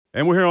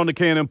And we're here on the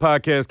K&M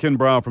Podcast. Ken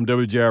Brown from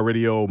WJR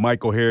Radio,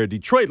 Mike O'Hara,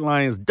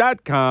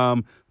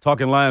 DetroitLions.com,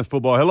 talking Lions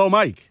football. Hello,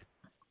 Mike.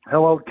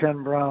 Hello,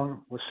 Ken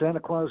Brown. Was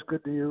Santa Claus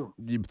good to you?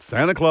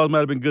 Santa Claus might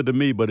have been good to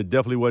me, but it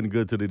definitely wasn't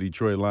good to the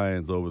Detroit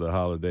Lions over the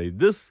holiday.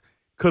 This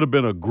could have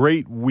been a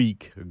great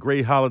week, a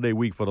great holiday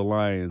week for the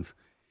Lions.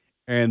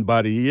 And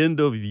by the end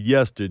of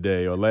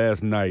yesterday or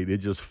last night, it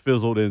just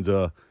fizzled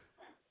into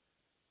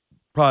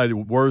probably the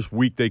worst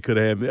week they could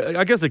have had.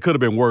 I guess it could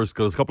have been worse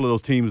because a couple of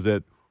those teams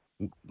that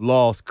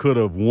lost could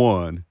have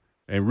won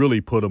and really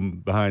put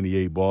them behind the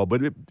eight ball.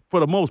 But for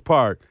the most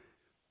part,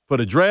 for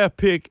the draft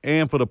pick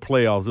and for the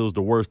playoffs, it was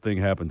the worst thing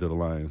happened to the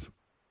Lions.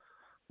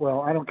 Well,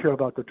 I don't care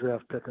about the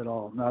draft pick at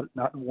all,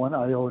 not one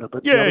iota.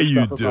 But yeah,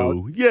 you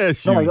do.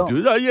 Yes, you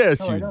do.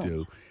 Yes, you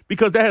do.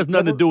 Because that has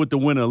nothing to do with the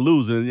winning or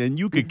losing, and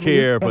you could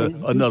care if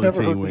another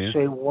team wins. You never heard me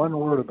say one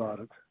word about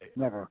it.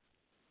 Never.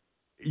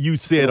 You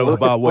said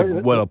about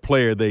what a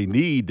player they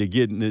need to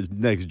get in this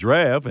next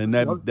draft, and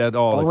that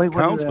all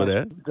counts for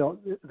that.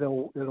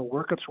 It'll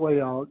work its way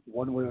out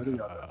one way or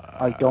the other.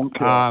 I don't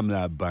care. I'm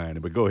not buying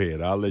it, but go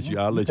ahead. I'll let you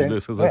listen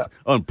because it's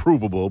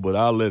unprovable, but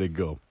I'll let it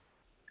go.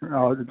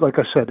 Like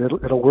I said,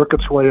 it'll work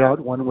its way out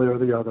one way or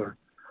the other,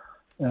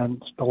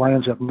 and the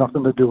Lions have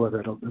nothing to do with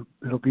it.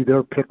 It'll be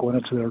their pick when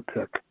it's their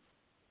pick.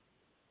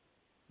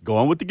 Go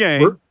on with the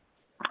game.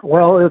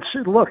 Well, it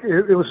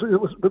was.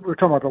 We're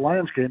talking about the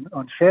Lions game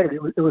on Saturday.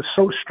 It was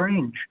so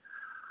strange.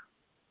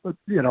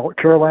 You know,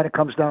 Carolina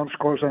comes down,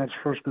 scores on its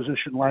first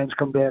position. Lions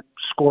come back,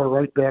 score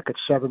right back at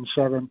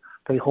 7-7.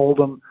 They hold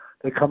them.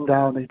 They come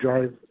down. They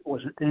drive.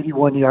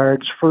 81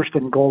 yards, first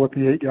and goal at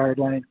the 8-yard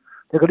line.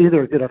 They could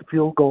either get a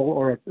field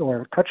goal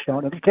or a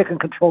touchdown, and they're taking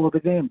control of the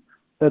game.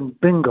 Then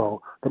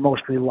bingo, the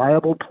most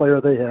reliable player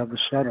they have, the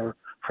center,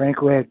 Frank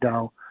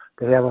Ragnow.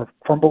 They have a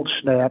fumbled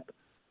snap.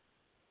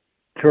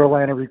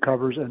 Carolina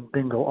recovers, and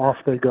bingo, off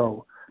they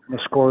go. And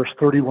the score is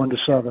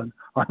 31-7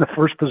 on the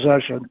first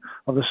possession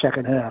of the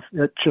second half.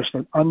 It's just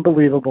an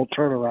unbelievable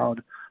turnaround.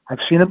 I've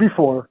seen it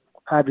before.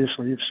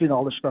 Obviously, you've seen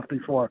all this stuff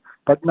before,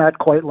 but not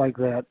quite like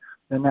that,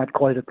 and not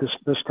quite at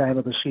this time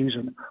of the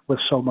season with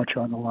so much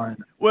on the line.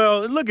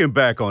 Well, looking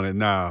back on it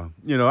now,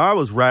 I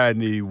was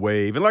riding the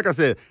wave, and like I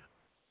said,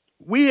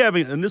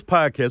 in this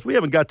podcast, we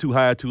haven't got too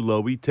high or too low.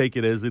 We take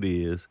it as it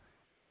is.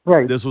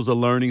 Right. This was a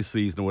learning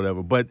season or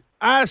whatever. But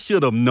I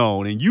should have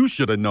known, and you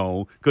should have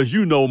known, because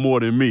you know more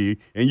than me,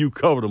 and you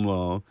covered them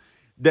long,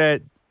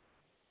 that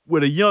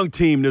with a young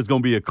team, there's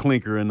going to be a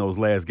clinker in those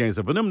last games.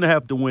 So for them to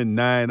have to win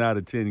 9 out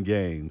of 10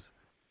 games,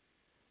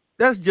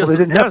 that's just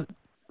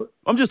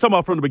I'm just talking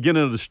about from the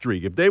beginning of the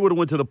streak. If they would have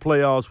went to the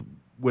playoffs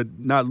with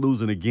not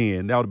losing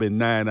again, that would have been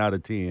 9 out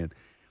of 10.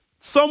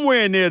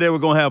 Somewhere in there, they were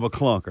going to have a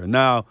clunker.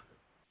 Now,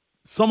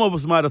 some of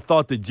us might have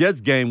thought the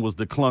Jets game was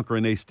the clunker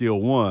and they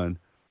still won.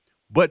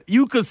 But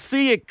you could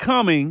see it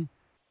coming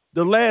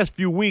the last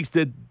few weeks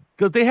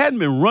because they hadn't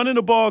been running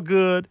the ball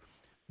good.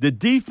 The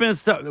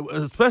defense,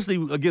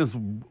 especially against,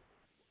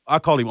 I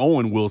call him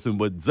Owen Wilson,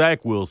 but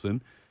Zach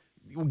Wilson,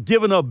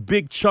 giving up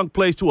big chunk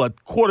plays to a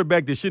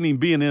quarterback that shouldn't even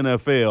be in the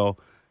NFL,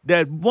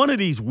 that one of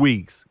these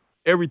weeks,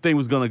 everything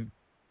was going to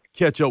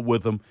catch up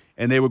with them,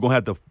 and they were going to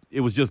have to –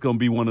 it was just going to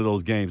be one of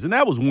those games. And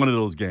that was one of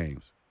those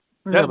games.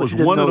 That was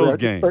one of those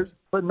games.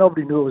 But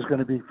nobody knew it was going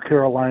to be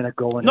Carolina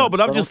going. No,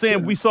 but I'm just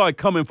saying we saw it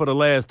coming for the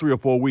last 3 or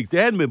 4 weeks. They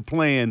hadn't been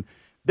playing.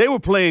 They were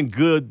playing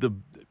good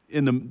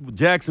in the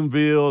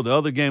Jacksonville, the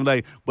other game.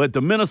 But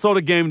the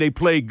Minnesota game, they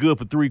played good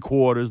for 3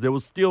 quarters. There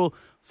was still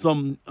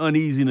some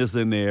uneasiness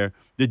in there.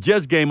 The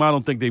Jets game, I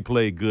don't think they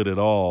played good at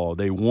all.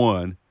 They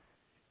won.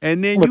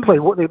 And then they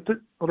played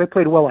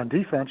well on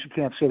defense. You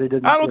can't say they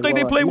didn't. I don't think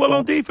they played well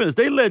on defense.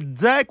 They let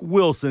Zach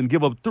Wilson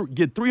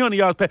get 300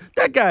 yards pass.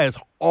 That guy is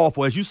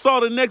awful, as you saw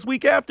the next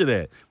week after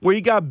that, where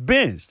he got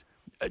benched.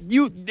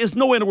 There's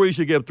no way in the world you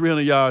should give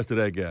 300 yards to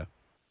that guy.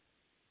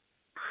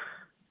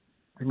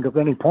 Didn't give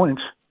any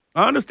points.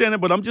 I understand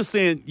it, but I'm just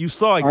saying you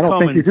saw it coming slowly. I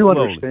don't think you do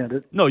understand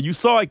it. No, you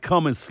saw it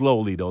coming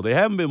slowly, though. They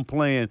haven't been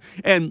playing.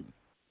 And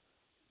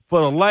for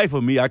the life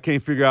of me, I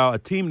can't figure out a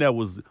team that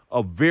was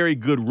a very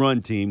good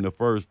run team the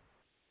first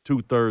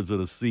 2/3 of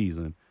the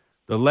season.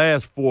 The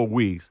last 4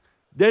 weeks,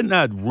 they're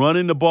not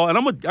running the ball. And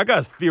I got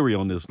a theory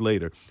on this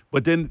later.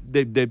 But then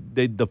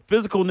the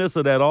physicalness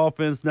of that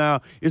offense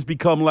now, it's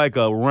become like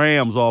a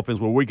Rams offense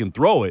where we can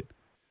throw it,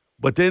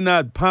 but they're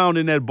not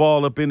pounding that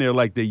ball up in there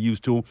like they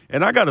used to.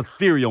 And I got a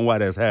theory on why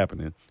that's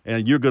happening.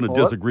 And you're going to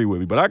disagree with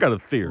me, but I got a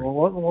theory.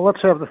 Well,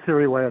 let's have the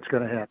theory why it's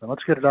going to happen.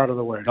 Let's get it out of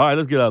the way. All right,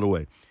 let's get it out of the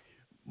way.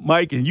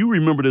 Mike, and you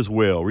remember this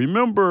well.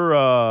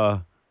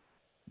 Remember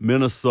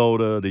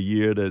Minnesota, the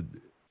year that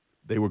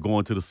they were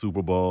going to the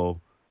Super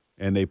Bowl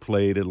and they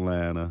played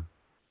Atlanta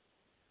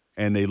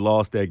and they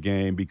lost that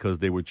game because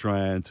they were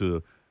Brian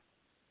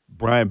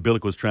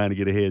Billick was trying to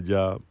get a head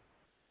job?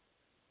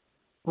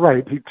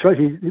 Right. He tried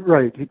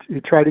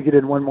to get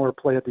in one more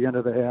play at the end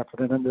of the half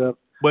and then ended up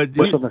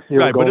missing the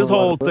field goal. But his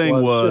whole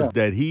thing was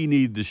that he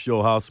needed to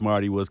show how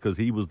smart he was because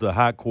he was the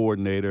hot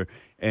coordinator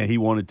and he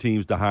wanted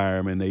teams to hire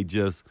him, and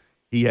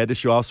he had to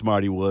show how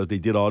smart he was. They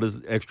did all this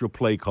extra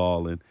play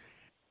calling.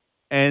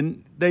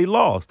 and they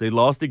lost. They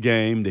lost the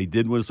game. They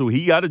didn't win. So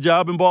he got a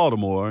job in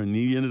Baltimore, and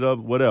he ended up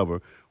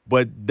whatever.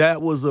 But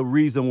that was a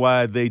reason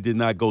why they did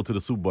not go to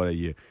the Super Bowl that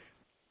year.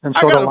 And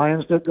so the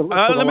Lions did.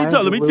 Let me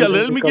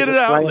get it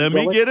out. Let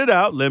me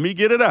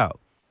get it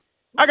out.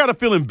 I got a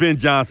feeling Ben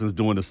Johnson's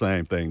doing the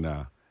same thing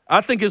now.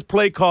 I think his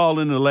play call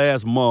in the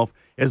last month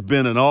has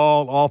been an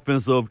all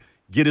offensive,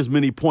 get as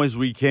many points as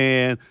we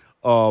can,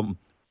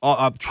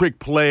 trick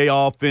play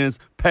offense,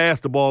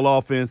 pass the ball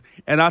offense,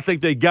 and I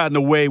think they've gotten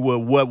away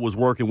with what was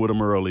working with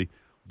him early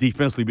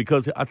defensively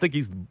because I think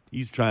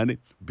he's trying to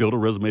build a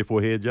resume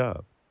for a head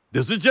job.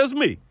 This is just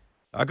me.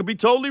 I could be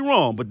totally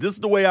wrong, but this is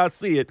the way I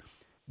see it.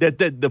 That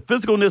the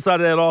physicalness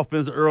out of that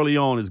offense early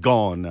on is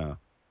gone now.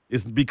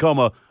 It's become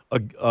a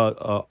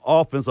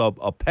offense,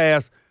 a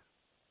pass,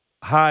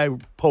 high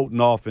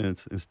potent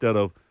offense instead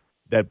of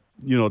that,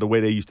 the way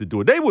they used to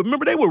do it. They would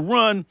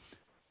run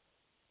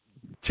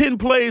 10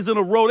 plays in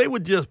a row. They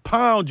would just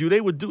pound you.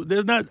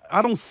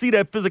 I don't see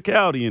that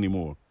physicality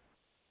anymore.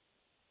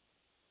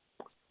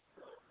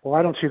 Well,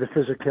 I don't see the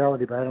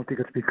physicality, but I don't think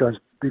it's because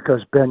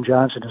Ben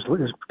Johnson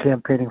is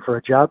campaigning for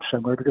a job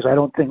somewhere, because I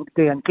don't think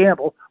Dan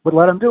Campbell would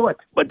let him do it.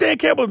 But Dan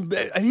Campbell,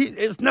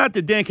 it's not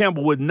that Dan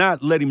Campbell would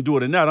not let him do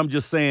it or not. I'm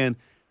just saying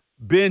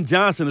Ben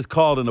Johnson is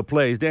calling the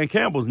plays. Dan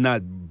Campbell's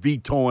not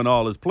vetoing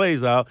all his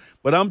plays out,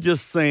 but I'm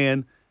just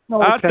saying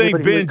I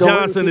think Ben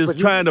Johnson is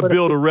trying to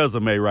build a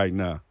resume right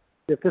now.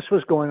 If this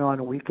was going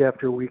on week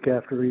after week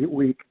after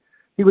week,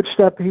 he would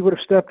have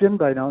stepped in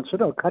by now and said,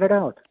 "Oh, cut it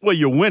out." Well,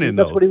 you're winning,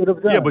 though. That's what he would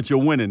have done. Yeah, but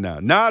you're winning now.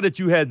 Now that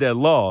you had that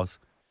loss,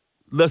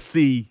 let's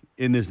see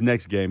in this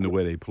next game the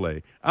way they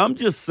play. I'm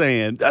just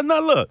saying.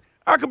 Now, look,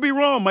 I could be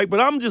wrong, Mike,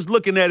 but I'm just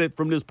looking at it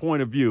from this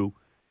point of view.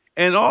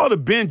 And all the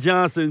Ben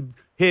Johnson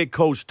head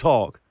coach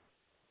talk,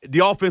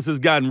 the offense has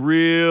gotten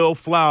real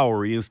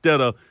flowery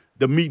instead of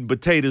the meat and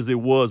potatoes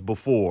it was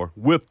before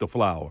with the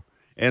flour.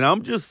 And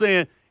I'm just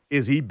saying,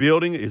 is he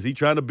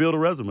trying to build a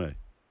resume?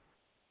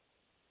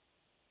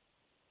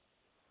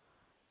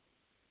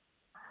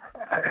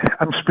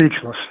 I'm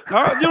speechless.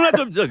 You don't have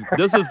to. Look,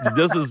 this is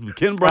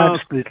Ken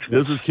Brown's.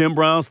 This is Ken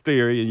Brown's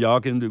theory, and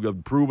y'all can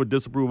approve or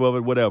disapprove of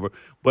it, whatever.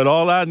 But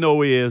all I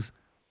know is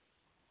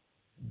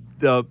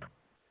the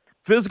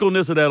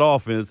physicalness of that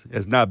offense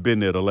has not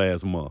been there the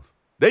last month.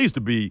 They used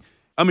to be.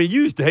 I mean,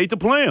 you used to hate to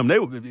play them.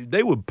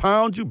 They would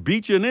pound you,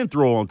 beat you, and then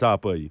throw on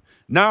top of you.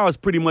 Now it's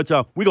pretty much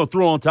we're gonna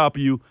throw on top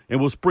of you, and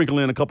we'll sprinkle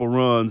in a couple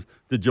runs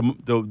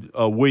to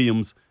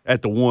Williams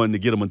at the one to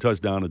get them a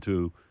touchdown or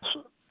two.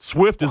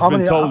 Swift has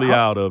been totally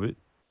out of it.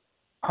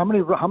 How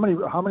many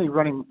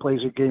running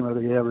plays a game are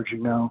they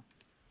averaging now?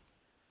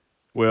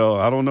 Well,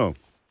 I don't know.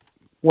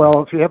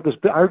 Well, if you have this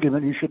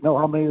argument, you should know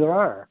how many there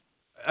are.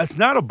 It's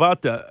not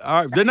about that.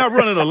 They're not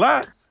running a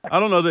lot. I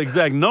don't know the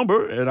exact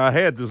number, and I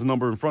had this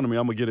number in front of me.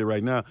 I'm going to get it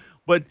right now.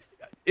 But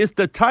it's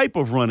the type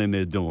of running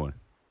they're doing.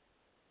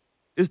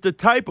 It's the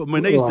type of,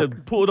 they used to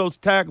pull those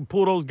tackles,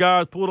 pull those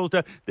guys,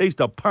 they used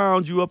to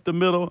pound you up the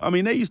middle. I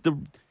mean, they used to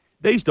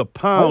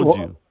pound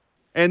you.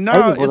 And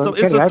now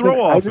it's a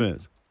throw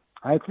offense.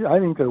 I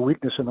think their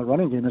weakness in the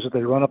running game is that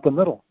they run up the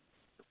middle.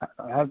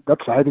 I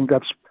think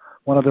that's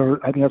one of their.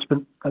 I think that's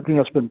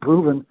been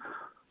proven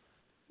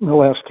in the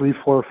last 3,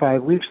 4, or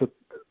 5 weeks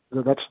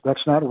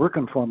that's not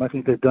working for them. I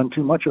think they've done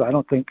too much of it. I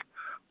don't think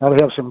now they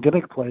have some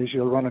gimmick plays.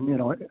 You'll run them,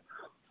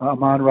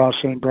 Amon-Ra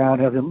St.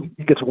 Brown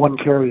he gets one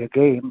carry a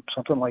game,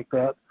 something like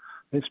that.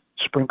 They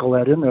sprinkle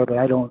that in there, but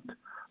I don't.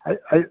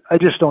 I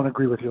just don't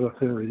agree with your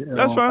theory.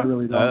 That's fine. I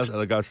really don't.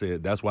 Like I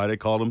said, that's why they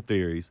call them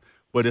theories.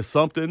 But it's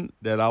something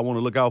that I want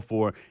to look out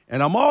for.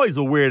 And I'm always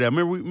aware that, I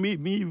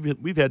remember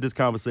we've had this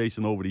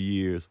conversation over the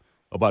years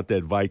about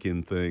that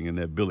Viking thing and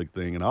that Billick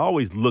thing. And I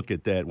always look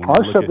at that when I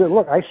said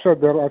that. I've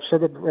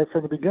said it right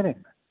from the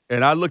beginning.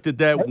 And I looked at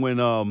that when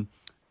the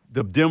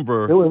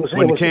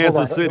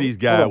Kansas City's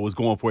guy was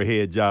going for a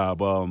head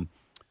job. I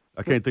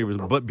can't think of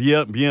it, but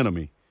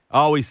Bieniemy.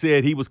 I always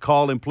said he was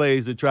calling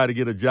plays to try to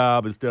get a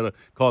job instead of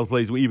calling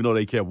plays, even though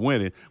they kept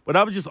winning. But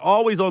I was just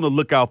always on the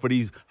lookout for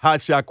these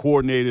hotshot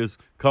coordinators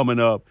coming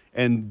up,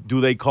 and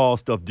do they call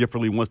stuff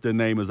differently once their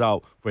name is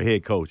out for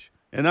head coach?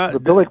 And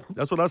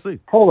that's what I see.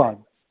 Hold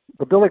on.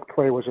 The Billick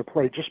play was a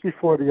play just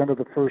before the end of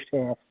the first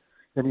half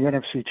in the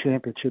NFC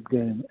Championship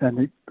game.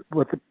 And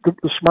with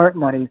the smart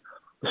money,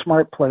 the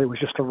smart play was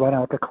just to run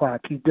out the clock.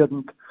 He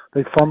didn't.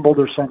 They fumbled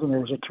or something. There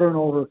was a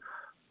turnover.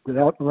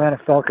 The Atlanta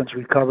Falcons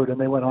recovered, and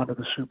they went on to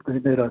the Super. They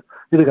made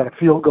either got a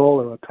field goal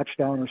or a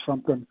touchdown or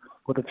something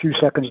with a few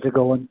seconds to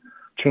go, and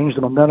changed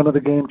the momentum of the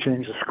game,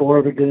 changed the score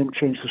of the game,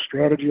 changed the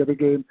strategy of the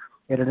game.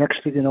 And the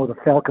next thing you know, the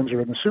Falcons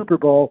are in the Super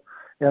Bowl,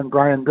 and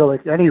Brian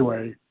Billick,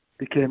 anyway,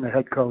 became the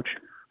head coach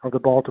of the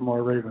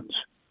Baltimore Ravens.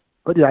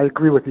 But yeah, I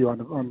agree with you on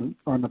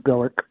the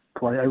Billick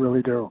play. I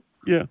really do.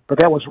 Yeah. But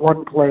that was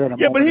one play.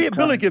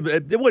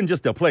 Billick, it wasn't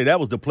just a play. That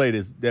was the play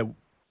that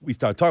we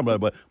start talking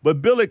about it.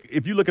 But Billick,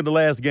 if you look at the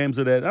last games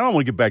of that, I don't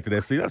want to get back to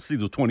that season. That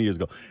season was 20 years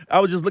ago. I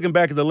was just looking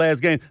back at the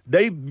last game.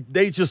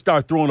 They just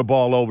start throwing the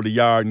ball over the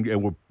yard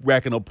and were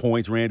racking up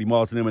points, Randy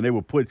Moss and them, and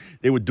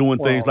they were doing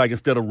things like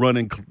instead of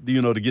running,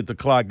 to get the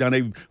clock down,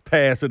 they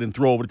pass it and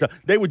throw over the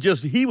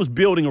top. He was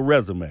building a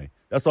resume.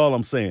 That's all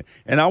I'm saying.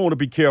 And I want to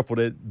be careful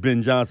that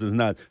Ben Johnson is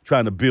not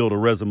trying to build a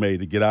resume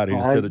to get out of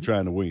here instead of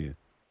trying to win.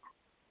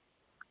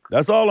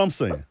 That's all I'm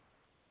saying.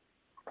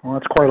 Well,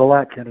 that's quite a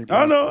lot, Kenny.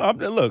 I know.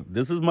 Look,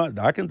 this is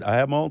I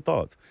have my own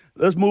thoughts.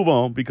 Let's move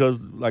on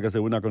because, like I said,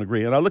 we're not going to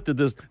agree. And I looked at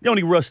this. They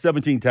only rushed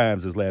 17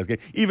 times this last game,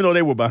 even though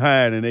they were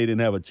behind and they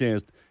didn't have a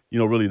chance,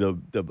 really to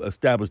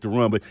establish the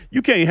run. But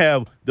you can't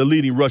have the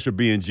leading rusher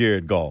being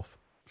Jared Goff.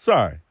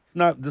 Sorry.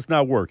 It's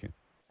not working.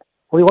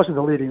 Well, he wasn't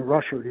the leading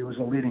rusher. He was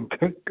the leading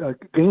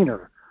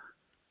gainer.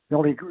 He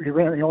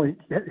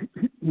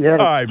had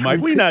all right, Mike,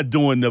 we're not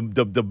doing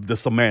the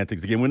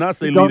semantics again. When I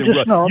say leading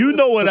rusher, you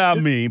know what I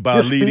mean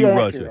by leading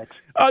rusher.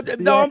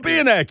 No, I'm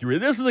being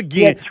accurate. This is,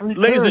 again,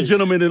 ladies and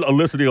gentlemen, and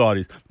listen to the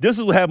audience, this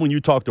is what happens when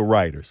you talk to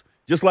writers.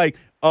 Just like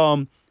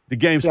the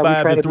game's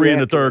 5-3 in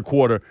the third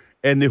quarter,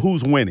 and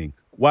who's winning.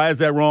 Why is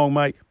that wrong,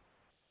 Mike?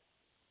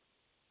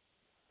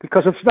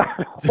 Because it's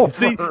not over.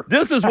 See,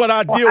 this is what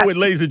I deal with,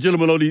 ladies and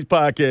gentlemen, on these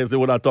podcasts and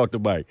when I talk to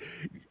Mike.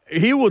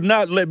 He will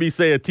not let me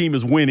say a team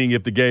is winning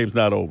if the game's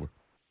not over.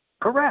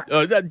 Correct.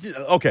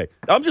 Okay.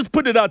 I'm just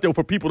putting it out there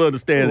for people to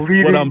understand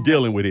what I'm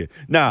dealing with here.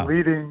 Now,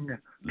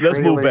 let's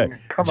move back.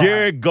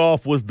 Jared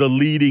Goff was the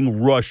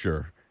leading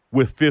rusher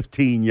with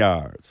 15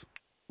 yards.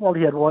 Well,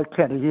 he had what,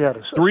 Kenny? He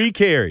had 3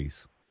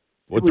 carries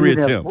or 3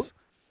 attempts.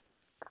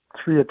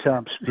 3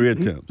 attempts. 3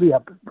 attempts. Yeah.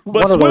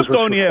 But Swift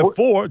only had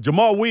 4.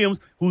 Jamal Williams,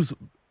 whose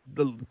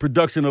the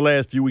production the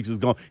last few weeks is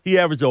gone, he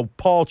averaged a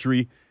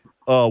paltry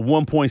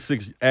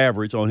 1.6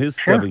 average on his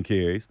 7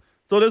 carries.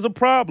 So there's a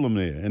problem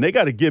there. And they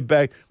got to get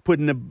back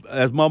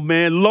as my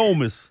man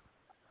Lomas,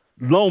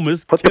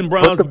 Ken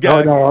Brown's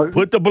guy,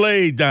 put the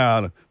blade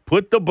down.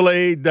 Put the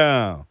blade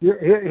down.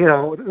 There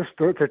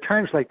are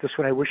times like this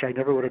when I wish I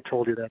never would have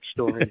told you that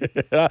story.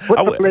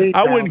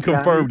 I wouldn't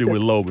confirm it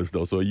with Lomas,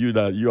 though, so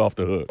you're off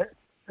the hook.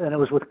 And it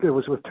was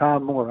with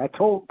Tom Moore. I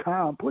told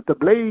Tom, put the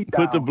blade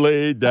down. Put the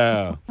blade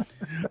down.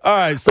 All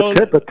right, so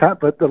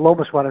but the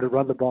Lomas wanted to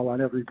run the ball on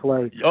every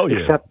play. Oh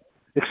yeah,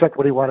 except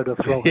when he wanted to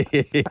throw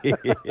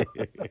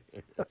it.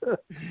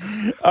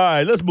 All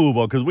right, let's move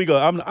on because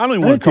I don't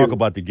even want to talk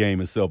about the game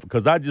itself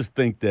because I just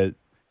think that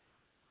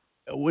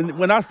when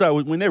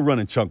they're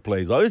running chunk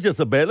plays, it's just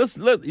a bad.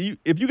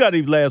 If you got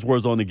any last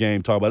words on the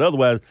game, talk about it.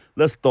 Otherwise,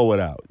 let's throw it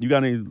out. You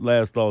got any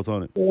last thoughts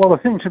on it? Well,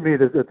 the thing to me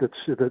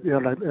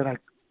that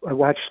I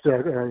watched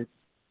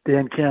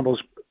Dan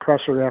Campbell's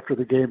presser after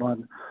the game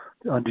on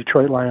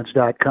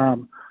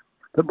DetroitLions.com.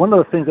 But one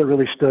of the things that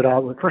really stood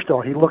out, first of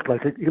all, he looked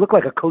like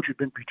a coach who'd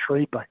been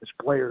betrayed by his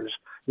players.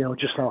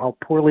 Just how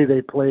poorly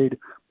they played,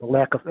 the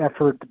lack of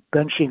effort,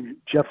 benching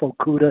Jeff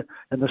Okudah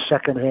in the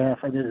second half.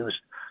 I mean,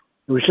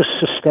 it was just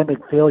systemic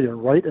failure,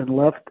 right and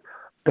left,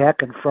 back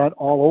and front,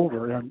 all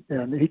over. And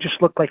he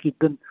just looked like he'd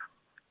been.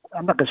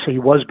 I'm not going to say he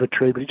was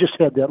betrayed, but he just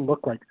had that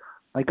look like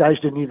my guys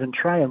didn't even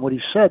try. And what he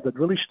said that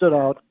really stood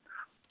out,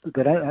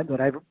 that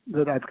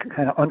I've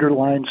kind of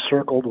underlined,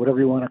 circled, whatever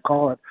you want to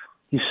call it.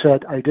 He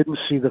said, "I didn't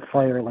see the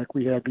fire like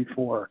we had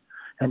before."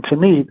 And to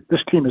me,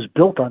 this team is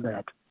built on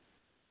that.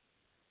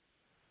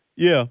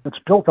 Yeah, it's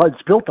built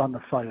on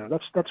the fire.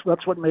 That's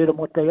what made them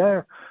what they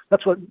are.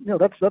 That's what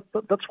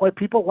that's why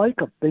people like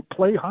them. They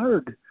play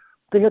hard.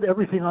 They had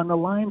everything on the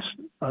line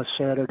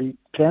Saturday,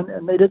 Ken,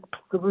 and there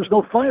was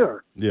no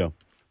fire. Yeah.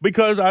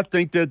 Because I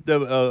think that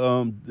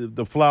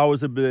the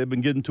Flowers have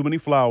been getting too many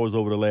flowers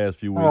over the last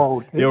few weeks.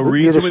 Oh,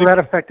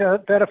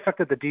 that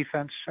affected the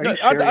defense.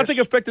 I think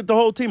it affected the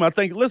whole team. I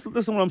think listen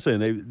to what I'm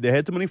saying. They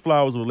had too many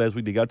flowers over last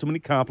week. They got too many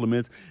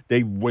compliments.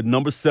 They were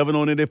number 7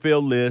 on the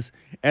NFL list,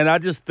 and I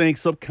just think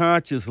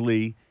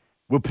subconsciously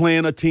we're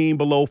playing a team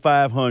below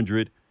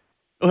 500.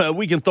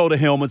 We can throw the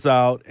helmets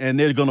out, and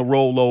they're going to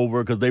roll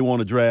over because they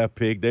want a draft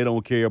pick. They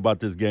don't care about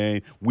this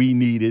game. We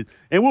need it,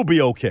 and we'll be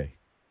okay.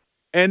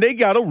 And they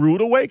got a rude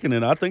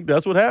awakening. I think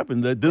that's what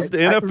happened. This is the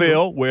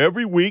NFL where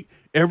every week,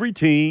 every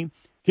team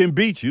can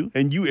beat you.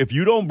 And if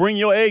you don't bring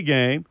your A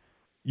game,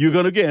 you're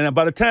going to get. And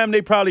by the time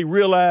they probably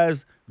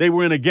realized they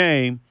were in a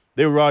game,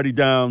 they were already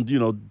down,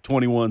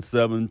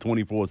 21-7,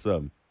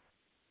 24-7.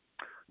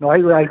 No, I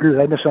agree.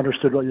 I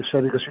misunderstood what you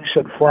said because you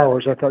said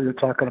Flowers. I thought you were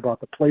talking about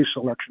the play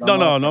selection. No,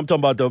 I'm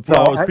talking about the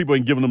Flowers. People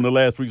ain't giving them the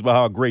last weeks about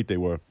how great they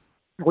were.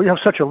 We have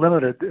such a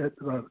limited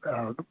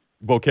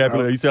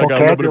vocabulary. You said I got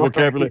a little bit of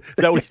vocabulary. Is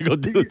that what you're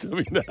going to do to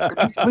me now?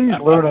 Please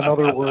learn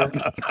another word.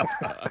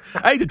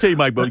 I hate to tell you,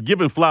 Mike, but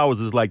giving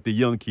flowers is like the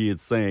young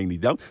kids saying these.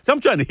 So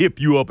I'm trying to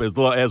hip you up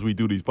as we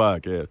do these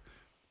podcasts.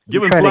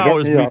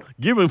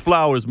 Giving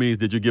flowers means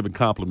that you're giving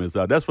compliments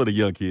out. That's for the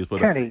young kids, for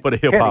the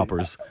hip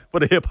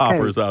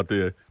hoppers, out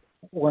there.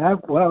 When I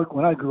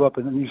grew up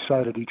in the east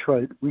side of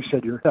Detroit, we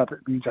said you're hep. It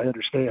means I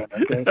understand.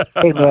 Okay,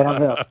 hey man,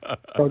 I'm hep.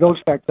 So don't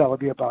start telling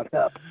me about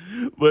hep.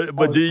 But I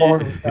was born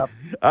with hep.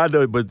 I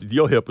know, but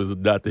your help is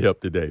not the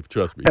help today.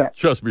 Trust me. Hep.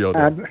 Trust me on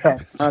I'm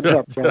hep, bro.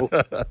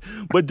 that.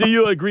 But do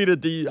you agree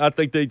that I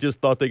think they just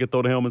thought they could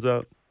throw the helmets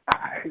out?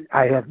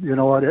 I have, you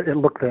know what? It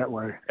looked that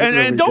way.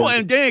 And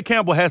Dan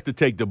Campbell has to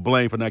take the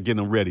blame for not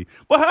getting them ready.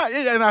 But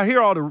and I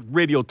hear all the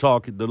radio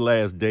talk the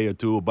last day or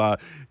two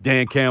about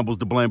Dan Campbell's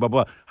to blame, blah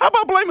blah. How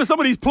about blaming some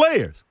of these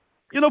players?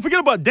 Forget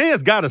about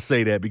Dan's got to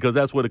say that because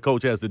that's what the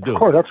coach has to do. Of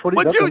course, that's what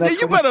he. But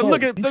you better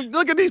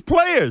look at these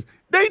players.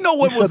 They know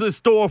what was in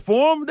store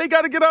for them. They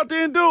got to get out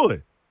there and do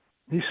it.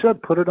 He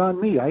said, "Put it on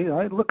me." I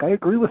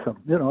agree with him.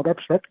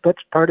 That's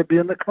part of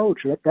being the coach.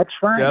 That's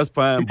fine. That's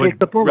fine, but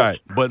right.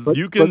 But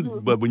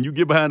when you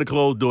get behind the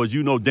closed doors,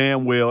 you know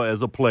damn well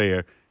as a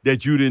player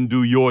that you didn't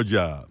do your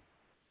job.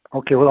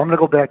 Okay, well, I'm going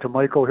to go back to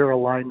Mike O'Hara,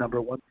 line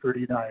number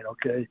 139.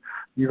 Okay,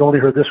 you've only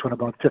heard this one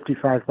about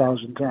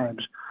 55,000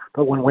 times.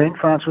 But when Wayne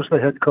Fontes was the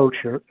head coach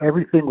here,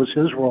 everything was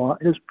his wrong.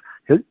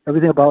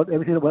 Everything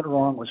that went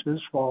wrong was his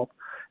fault,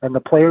 and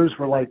the players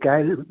were like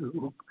guys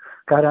who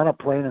got on a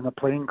plane and the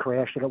plane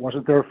crashed and it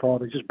wasn't their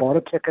fault. They just bought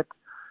a ticket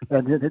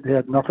and it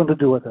had nothing to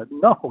do with it.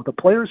 No, the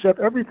players have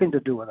everything to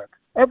do with it.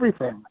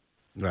 Everything.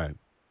 Right.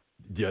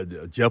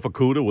 Jeff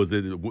Okudah, was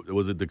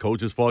it the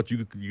coach's fault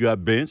you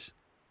got benched?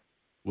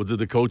 Was it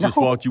the coach's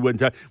fault you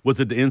wasn't? Was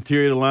it the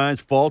interior of the line's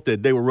fault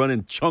that they were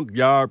running chunk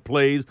yard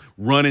plays,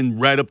 running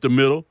right up the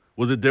middle?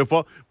 Was it their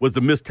fault? Was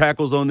the missed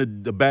tackles on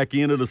the back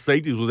end of the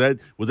safeties?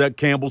 Was that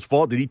Campbell's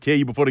fault? Did he tell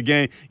you before the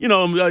game?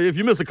 If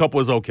you miss a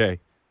couple, it's okay.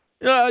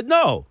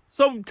 No.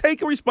 So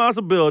take a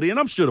responsibility, and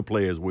I'm sure the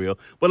players will.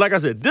 But like I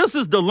said, this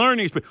is the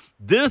learning experience.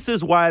 This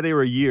is why they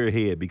were a year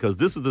ahead, because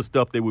this is the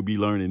stuff they would be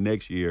learning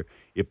next year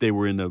if they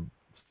were in the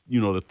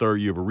third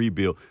year of a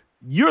rebuild.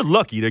 You're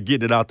lucky they're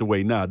getting it out the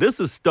way now. This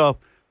is stuff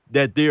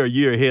that they're a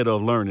year ahead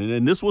of learning,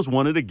 and this was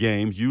one of the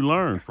games you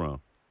learned from.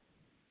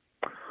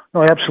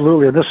 No,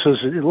 absolutely. And this is,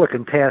 look,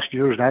 in past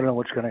years, and I don't know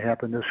what's going to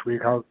happen this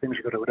week, how things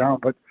are going to go down,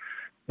 but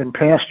in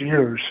past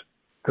years,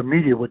 the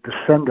media would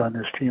descend on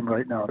this team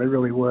right now. They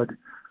really would.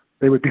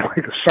 They would be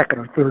like a second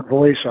or third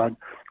voice on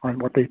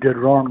what they did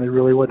wrong. They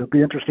really would. It'd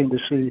be interesting to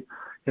see,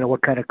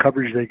 what kind of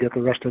coverage they get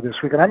the rest of this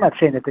week. And I'm not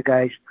saying that the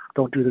guys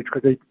don't do this,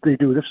 because they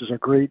do. This is a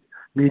great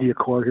media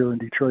corps here in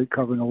Detroit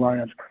covering the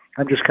Lions.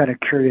 I'm just kind of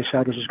curious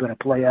how this is going to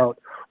play out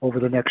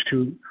over the next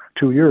two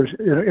years.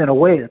 In a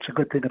way, it's a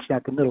good thing it's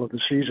not the middle of the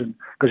season,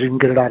 because you can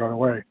get it out of the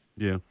way.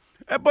 Yeah.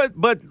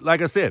 But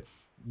like I said,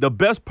 the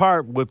best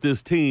part with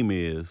this team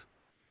is,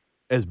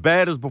 as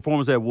bad as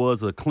performance that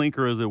was, a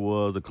clinker as it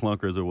was, a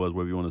clunker as it was,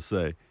 whatever you want to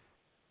say,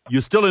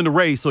 you're still in the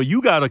race, so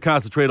you got to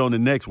concentrate on the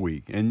next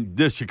week. And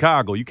this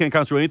Chicago, you can't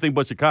concentrate on anything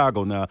but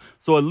Chicago now.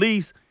 So at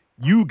least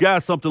you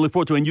got something to look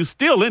forward to, and you're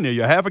still in there.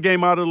 You're half a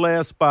game out of the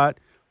last spot,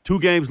 2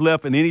 games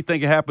left, and anything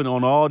can happen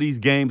on all these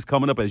games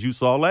coming up, as you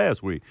saw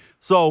last week.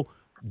 So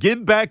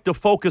get back to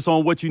focus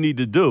on what you need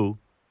to do,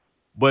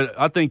 but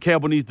I think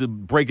Campbell needs to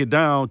break it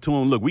down to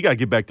him. Look, we got to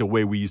get back to the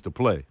way we used to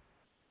play,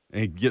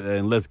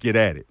 and let's get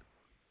at it.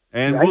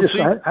 And we'll see.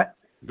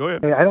 Go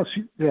ahead. I don't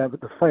see. Yeah, but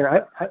the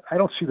Fire. I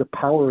don't see the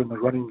power in the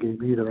running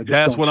game either.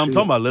 That's what I'm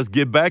talking about. Let's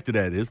get back to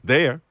that. It's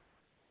there.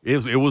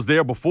 It was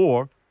there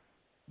before.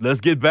 Let's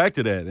get back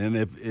to that. And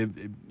if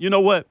you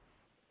know what,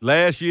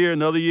 last year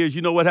and other years,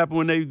 you know what happened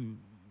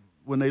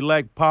when they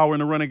lacked power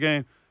in the running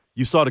game?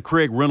 You saw the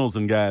Craig Reynolds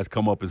and guys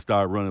come up and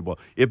start running the ball.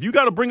 If you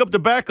got to bring up the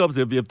backups,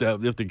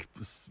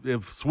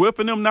 if Swift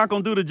and them not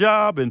going to do the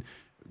job, and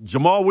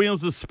Jamal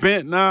Williams is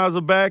spent now as a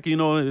back,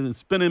 and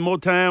spending more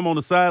time on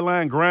the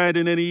sideline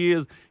grinding than he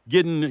is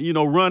getting,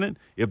 running.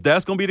 If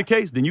that's going to be the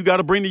case, then you got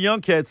to bring the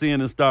young cats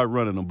in and start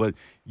running them. But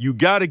you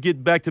got to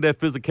get back to that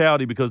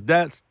physicality, because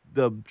that's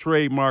the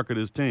trademark of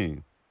this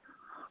team.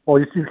 Well,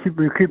 you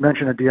keep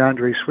mentioning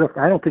DeAndre Swift.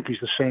 I don't think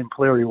he's the same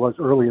player he was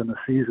early in the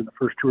season, the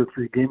first 2 or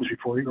 3 games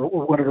before,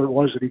 or whatever it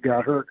was that he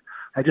got hurt.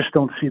 I just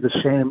don't see the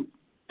same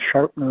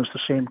sharpness, the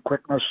same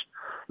quickness,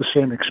 the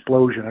same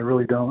explosion. I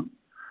really don't.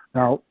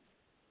 Now,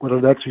 whether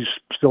that's he's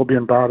still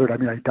being bothered, I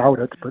doubt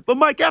it. But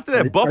Mike, after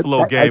that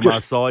Buffalo game, I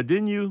saw it,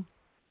 didn't you?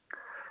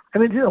 A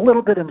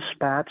little bit in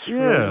spots.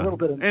 Yeah, a little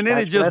bit in and then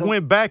it just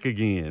went back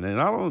again, and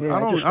I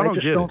don't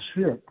get it.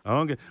 See it. I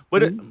don't get.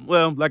 But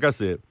well, like I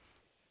said,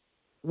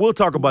 we'll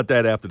talk about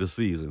that after the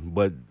season.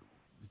 But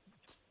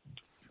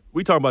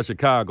we talking about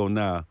Chicago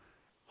now,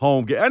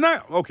 home game. And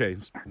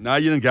now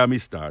you done got me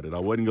started. I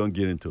wasn't going to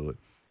get into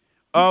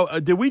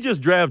it. Did we just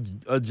draft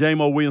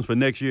Jamo Williams for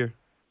next year?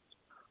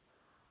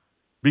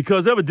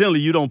 Because evidently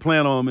you don't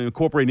plan on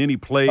incorporating any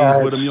plays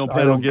with him. You don't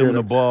plan on giving him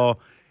the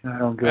ball. I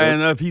don't get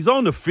and it. If he's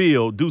on the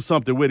field, do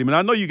something with him. And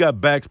I know you got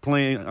backs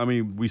playing.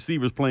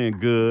 Receivers playing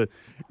good.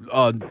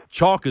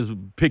 Chalk has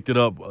picked it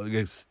up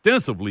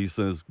extensively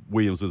since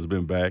Williams has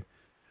been back.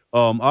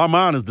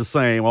 Armand is the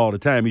same all the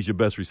time. He's your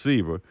best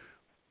receiver.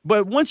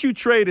 But once you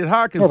traded No,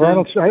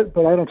 Hawkinson,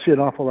 but I don't see an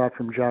awful lot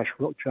from Josh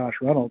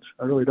Reynolds.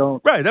 I really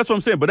don't. right? That's what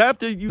I'm saying. But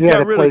after you He had got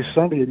to rid play of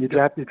Sunday, and you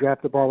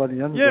dropped the ball in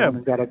the end zone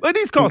and got but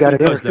he's he caught got some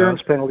an interference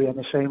touchdowns. penalty on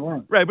the same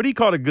run. Right, but he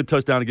caught a good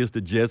touchdown against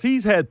the Jets.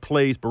 He's had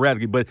plays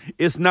sporadically, but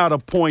it's not a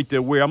point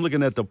that where I'm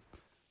looking at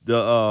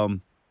the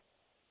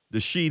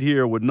sheet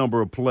here with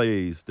number of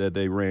plays that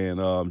they ran.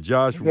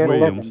 Josh He had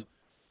Williams. 11.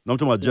 No, I'm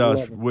talking about He had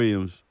Josh 11.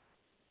 Williams.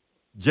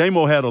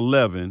 J-Mo had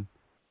 11,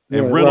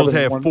 and Yeah, Reynolds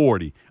 11, had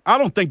 40. I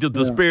don't think the Yeah.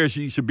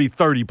 disparity should be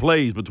 30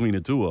 plays between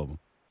the two of them.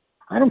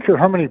 I don't care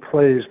how many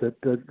plays that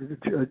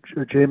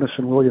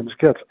Jamison Williams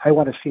gets. I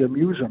want to see him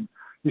use them.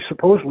 He's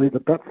supposedly the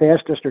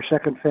fastest or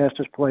second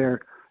fastest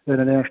player in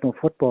the National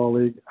Football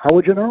League. How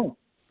would you know?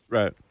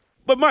 Right.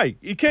 But, Mike,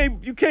 you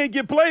can't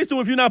get plays to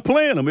him if you're not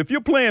playing him. If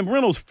you're playing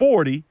Reynolds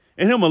 40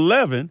 and him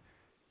 11,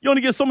 you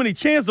only get so many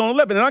chances on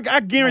 11. And I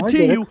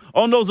guarantee you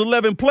on those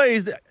 11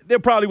 plays, there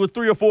probably was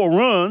 3 or 4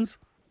 runs.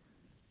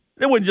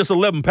 It wasn't just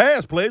 11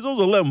 pass plays. Those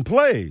were 11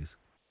 plays.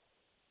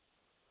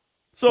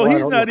 So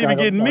he's not even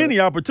getting many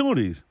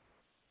opportunities.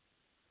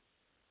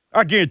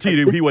 I guarantee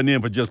you he wasn't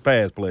in for just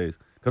pass plays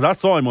because I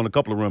saw him on a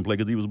couple of run plays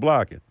because he was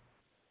blocking.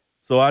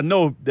 So I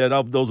know that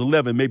of those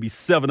 11, maybe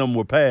 7 of them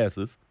were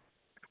passes.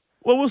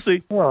 Well, we'll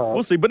see.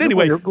 We'll see. But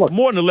anyway, look,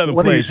 more than 11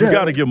 plays. You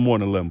got to give him more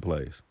than 11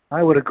 plays.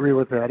 I would agree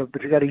with that,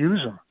 but you got to use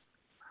them.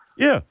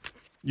 Yeah,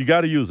 you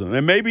got to use them.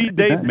 And maybe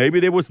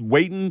they was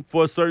waiting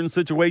for certain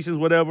situations,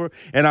 whatever.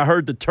 And I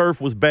heard the turf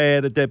was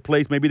bad at that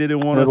place. Maybe they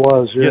didn't want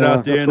to get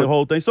out there and the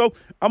whole thing. So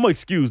I'm going to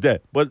excuse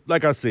that. But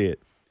like I said,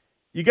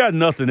 you got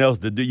nothing else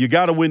to do. You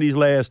got to win these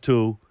last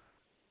 2.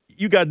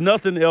 You got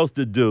nothing else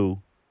to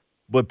do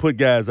but put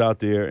guys out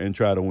there and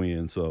try to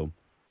win. So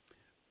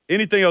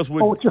anything else?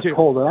 Just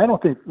hold it. I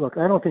don't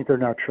think they're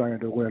not trying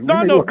to win.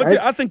 No, but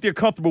I think they're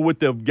comfortable with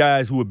the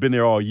guys who have been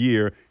there all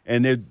year,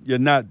 and you're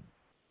not.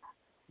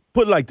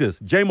 Put it like this: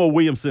 J-Mo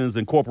Williamson's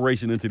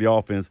incorporation into the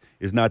offense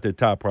is not their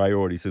top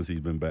priority since he's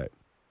been back.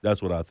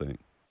 That's what I think.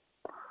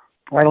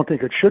 I don't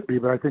think it should be,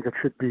 but I think it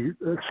should be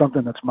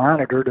something that's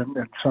monitored, and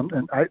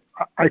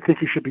I think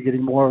he should be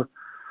getting more.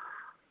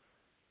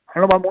 I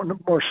don't know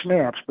about more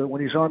snaps, but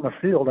when he's on the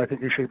field, I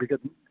think he should be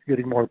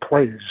getting more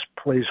plays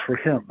for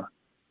him.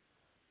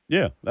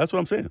 Yeah, that's what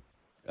I'm saying.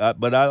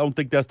 But I don't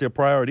think that's their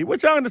priority,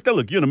 which I understand.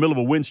 Look, you're in the middle of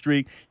a win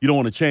streak. You don't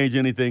want to change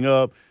anything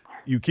up.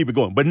 You keep it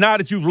going. But now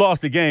that you've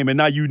lost the game and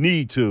now you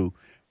need to,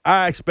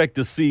 I expect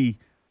to see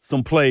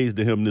some plays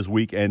to him this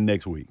week and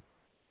next week.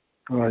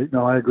 All right.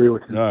 No, I agree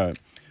with you. All right.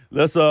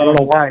 Let's. I don't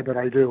know why, but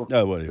I do.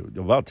 Yeah, well,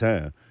 about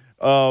time.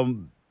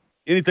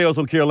 Anything else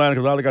on Carolina?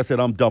 Because like I said,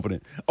 I'm dumping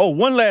it. Oh,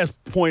 one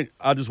last point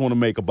I just want to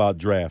make about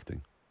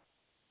drafting.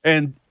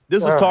 And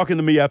this is talking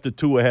to me after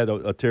Tua had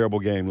a terrible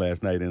game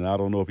last night, and I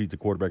don't know if he's the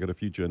quarterback of the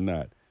future or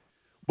not.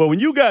 But when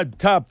you got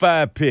top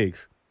 5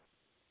 picks,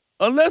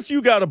 unless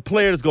you got a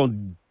player that's going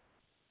to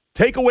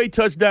take away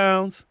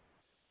touchdowns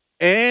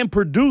and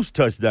produce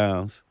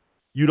touchdowns,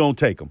 you don't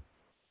take them.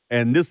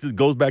 And this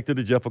goes back to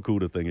the Jeff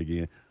Okudah thing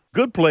again.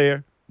 Good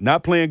player,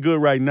 not playing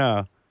good right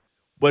now.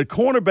 But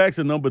cornerbacks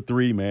are number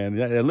 3, man.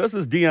 Unless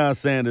it's Deion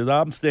Sanders,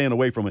 I'm staying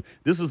away from it.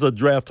 This is a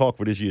draft talk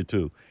for this year,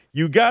 too.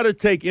 You got to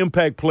take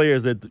impact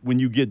players when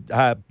you get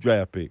high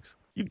draft picks.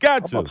 You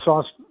got to.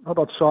 How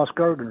about Sauce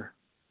Gardner?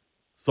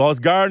 Sauce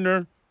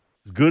Gardner,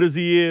 as good as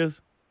he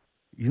is,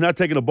 he's not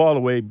taking the ball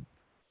away.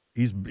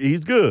 He's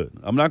good.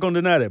 I'm not going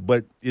to deny that.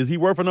 But is he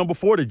worth a number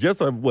 4? The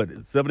Jets are,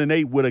 7 and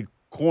 8 with a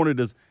corner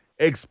that's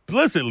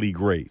explicitly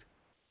great.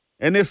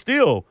 And they're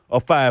still a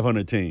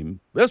 500 team.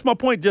 That's my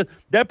point. Just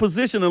that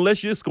position,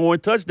 unless you're scoring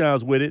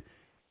touchdowns with it,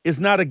 it's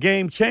not a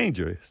game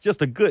changer. It's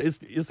just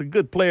it's a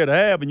good player to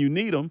have, and you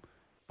need him,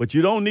 but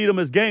you don't need him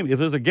as game. If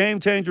there's a game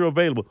changer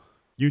available,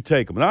 you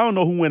take him. And I don't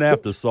know who went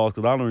after Sauce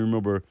because I don't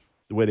remember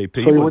the way they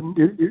paid. So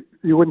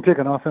you wouldn't take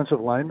an offensive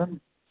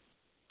lineman?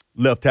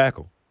 Left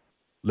tackle.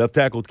 Left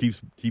tackle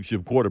keeps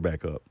your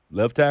quarterback up.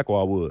 Left tackle,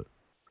 I would.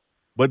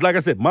 But like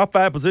I said, my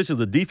 5 positions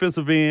are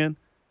defensive end,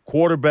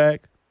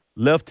 quarterback,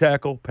 left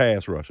tackle,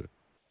 pass rusher.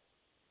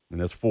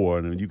 And that's 4,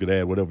 and then you could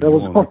add whatever you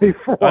want. Only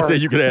 4. I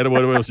said you could add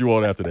whatever else you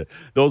want after that.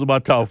 Those are my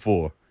top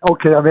 4.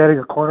 Okay, I'm adding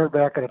a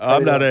cornerback and a tight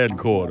I'm not end. adding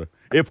corner.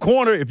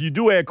 If you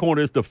do add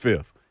corner, it's the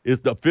 5th.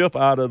 It's the 5th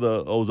out of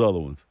those other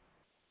ones.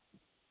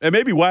 And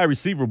maybe wide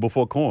receiver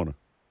before corner.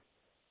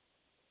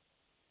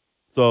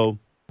 So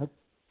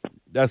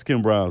that's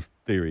Kim Brown's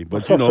theory.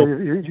 But, you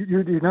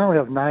now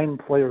have 9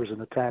 players in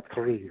the top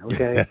 3,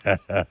 okay?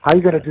 How are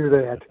you going to do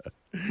that?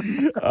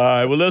 All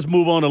right, well, let's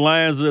move on. The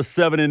Lions are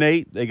 7 and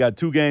 8. They got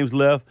 2 games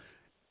left.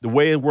 The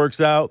way it works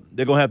out,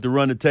 they're going to have to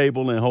run the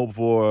table and hope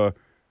for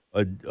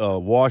a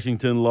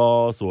Washington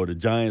loss or the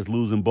Giants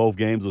losing both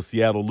games or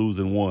Seattle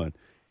losing 1.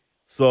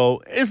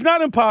 So it's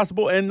not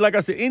impossible. And like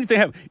I said, anything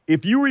happens.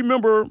 If you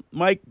remember,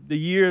 Mike, the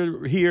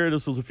year here,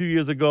 this was a few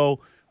years ago,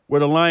 where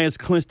the Lions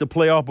clinched the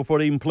playoff before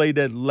they even played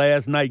that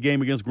last night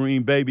game against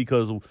Green Bay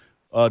because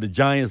the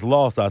Giants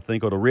lost, I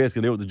think, or the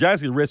Redskins. The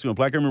Giants and the Redskins,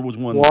 I can't remember which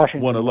one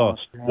won or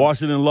lost. Yeah.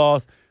 Washington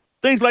lost.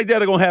 Things like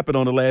that are going to happen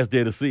on the last day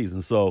of the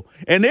season. So,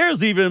 and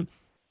there's even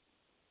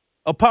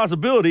a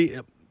possibility,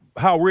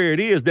 how rare it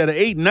is that an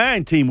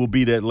 8-9 team will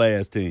be that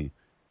last team.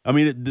 I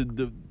mean,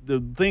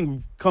 the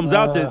thing comes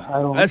out that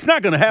it's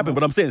not going to happen,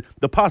 but I'm saying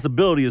the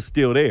possibility is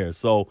still there.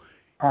 So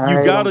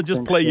you got to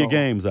just play your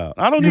games out.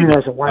 I don't need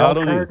as a wild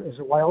card. As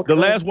a wild the card?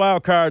 last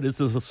wild card is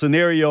a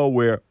scenario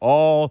where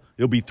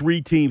it'll be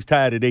 3 teams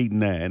tied at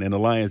 8-9, and the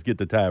Lions get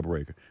the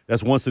tiebreaker.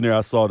 That's one scenario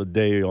I saw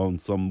today on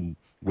some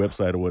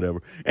website or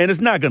whatever. And it's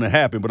not going to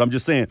happen, but I'm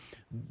just saying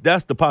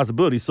that's the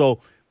possibility.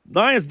 So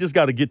Lions just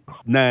got to get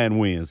 9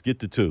 wins, get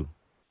to 2.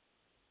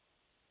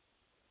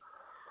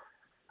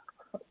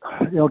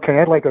 Okay,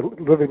 I'd like to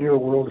live in your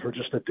world for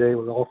just a day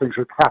where all things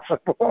are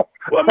possible.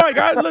 Well, Mike,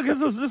 look,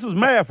 this is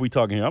math we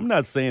talking here. I'm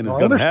not saying it's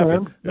going to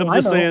happen. I'm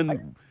just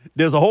saying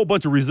there's a whole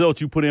bunch of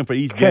results you put in for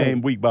each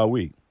game week by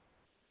week.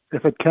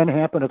 If it can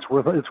happen, it's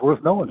worth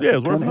knowing. Yeah,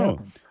 it's worth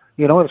knowing.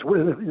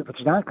 If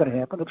it's not going to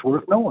happen, it's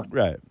worth knowing.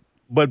 Right.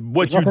 But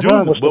what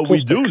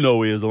we do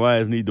know is the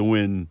Lions need to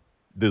win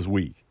this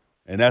week,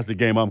 and that's the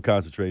game I'm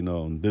concentrating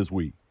on this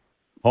week.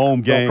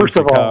 Home game,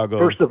 Chicago.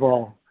 First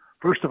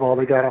of all,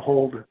 they got to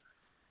hold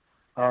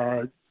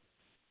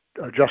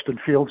Justin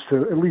Fields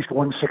to at least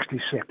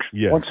 166.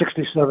 Yes.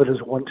 167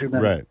 is one too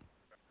many.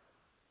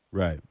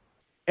 Right.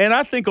 And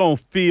I think on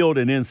field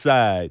and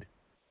inside,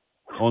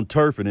 on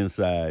turf and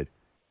inside,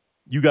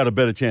 you got a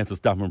better chance of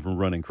stopping him from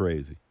running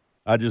crazy.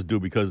 I just do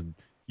because,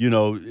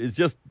 it's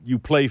just you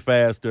play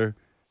faster.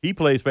 He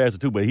plays faster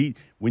too, but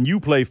when you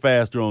play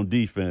faster on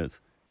defense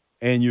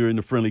and you're in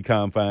the friendly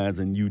confines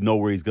and you know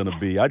where he's going to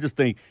be, I just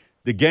think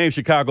the game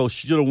Chicago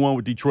should have won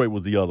with Detroit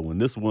was the other one.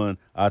 This one,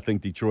 I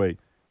think Detroit,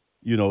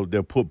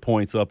 they'll put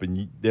points up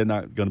and they're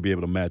not going to be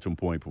able to match them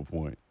point for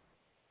point.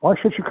 Why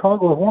should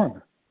Chicago have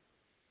won?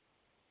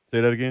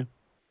 Say that again?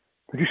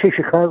 Did you say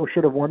Chicago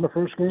should have won the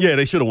first game? Yeah,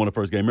 they should have won the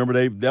first game.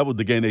 Remember, that was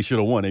the game they should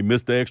have won. They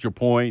missed the extra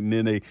point, and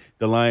then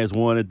the Lions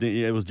won it.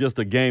 It was just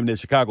a game that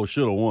Chicago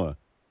should have won.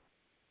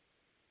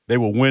 They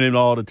were winning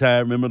all the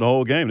time. Remember the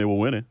whole game? They were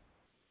winning.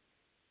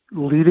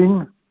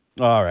 Leading?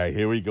 All right,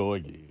 here we go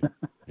again.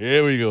 They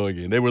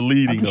were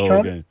leading the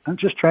whole game. I'm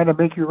just trying to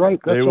make you right.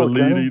 They were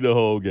leading the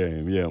whole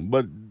game, yeah.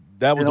 But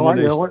that was the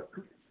one what?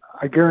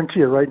 I guarantee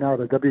you right now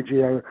the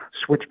WGR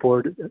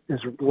switchboard is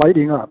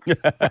lighting up.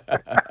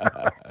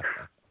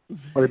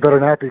 Well, it better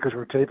not be because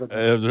we're taping.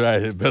 That's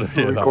right. It better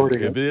be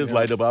recording. If it is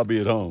light up, I'll be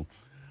at home.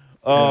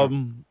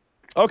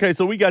 Okay,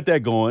 so we got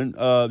that going.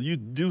 You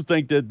do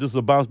think that this is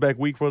a bounce back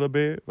week for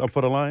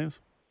the Lions?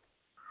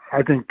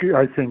 I think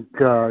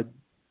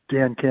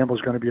Dan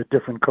Campbell's going to be a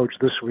different coach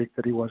this week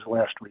than he was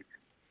last week.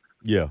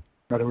 Yeah.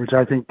 In other words,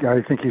 I think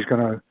he's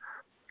going to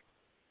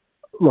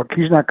look.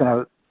 He's not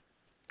going to.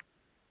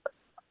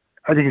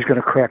 I think he's going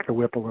to crack the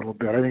whip a little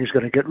bit. I think he's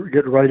going to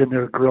get right in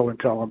their grill and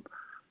tell them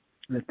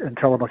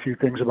a few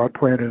things about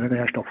playing in the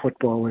National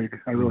Football League.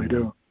 I really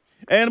do.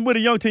 And with a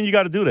young team, you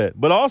got to do that.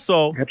 But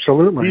also,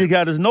 absolutely, he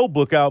got his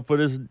notebook out for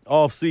this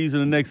off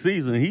season and next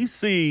season. He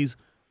sees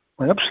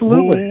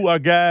absolutely who are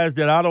guys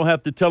that I don't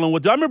have to tell him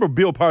what to do. I remember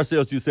Bill Parcells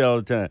used to say all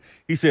the time.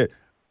 He said,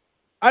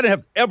 I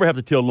didn't ever have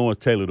to tell Lawrence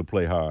Taylor to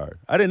play hard.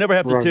 I didn't ever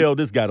have to tell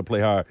this guy to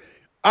play hard.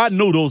 I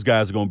knew those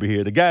guys were going to be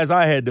here. The guys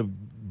I had to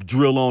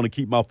drill on and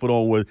keep my foot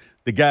on were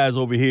the guys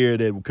over here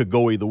that could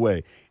go either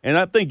way. And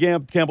I think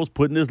Campbell's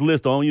putting this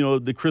list on,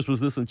 the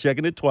Christmas list and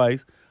checking it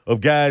twice of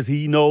guys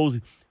he knows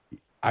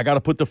I got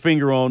to put the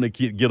finger on to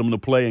get them to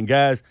play. And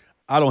guys,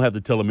 I don't have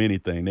to tell them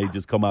anything. They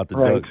just come out of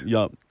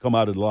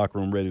the locker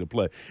room ready to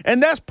play.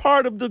 And that's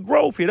part of the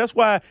growth here. That's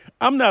why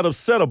I'm not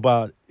upset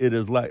about it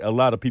as like a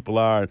lot of people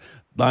are.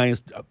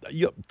 Lions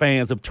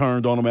fans have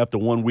turned on them after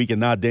 1 week, and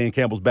now Dan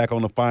Campbell's back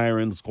on the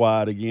firing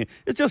squad again.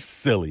 It's just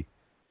silly.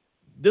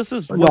 This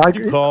is what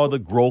you call the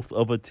growth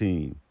of a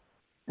team.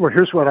 Well,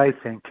 here's what I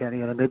think,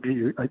 Kenny, and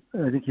maybe I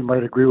think you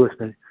might agree with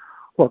me.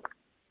 Look,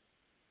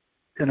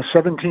 in a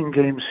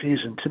 17-game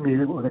season, to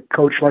me, with a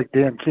coach like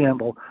Dan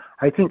Campbell,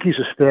 I think he's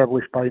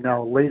established by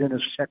now, late in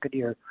his second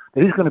year,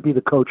 that he's going to be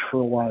the coach for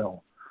a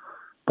while.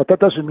 But that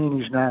doesn't mean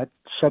he's not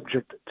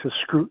subject to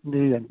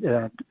scrutiny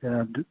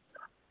and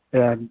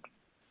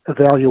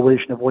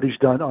evaluation of what he's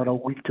done on a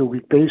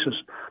week-to-week basis.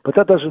 But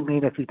that doesn't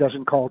mean if he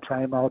doesn't call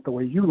timeout the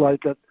way you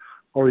like it,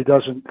 or he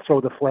doesn't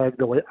throw the flag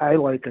the way I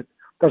like it,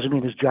 doesn't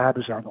mean his job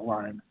is on the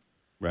line.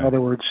 Right. In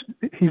other words,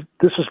 this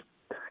is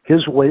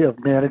his way of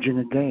managing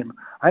a game.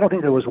 I don't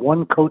think there was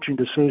one coaching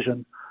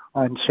decision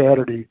on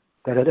Saturday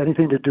that had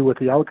anything to do with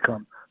the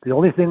outcome. The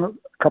only thing,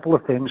 a couple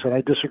of things that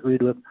I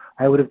disagreed with,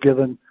 I would have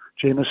given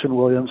Jameson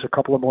Williams a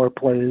couple of more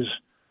plays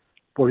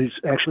where he's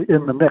actually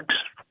in the mix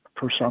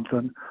for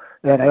something.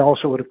 And I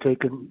also would have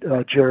taken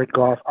Jared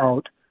Goff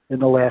out in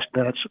the last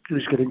minutes. He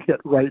was getting hit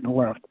right and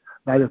left.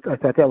 I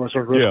thought that was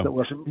a risk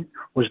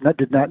that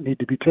did not need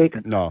to be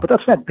taken. No. But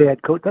that's not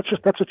bad, coach.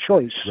 That's a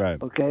choice.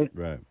 Right. Okay.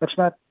 Right. That's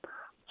not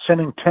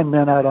sending 10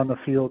 men out on the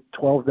field,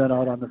 12 men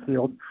out on the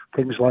field,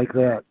 things like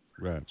that.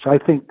 Right. So I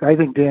think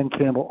Dan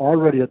Campbell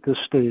already at this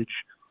stage,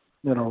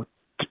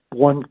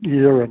 1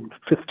 year and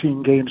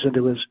 15 games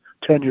into his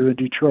tenure in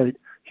Detroit,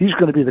 he's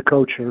going to be the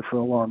coach here for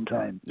a long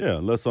time. Yeah,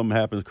 unless something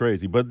happens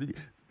crazy. But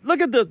look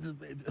at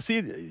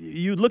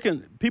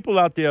people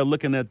out there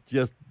looking at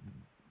just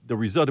the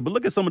result. But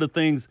look at some of the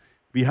things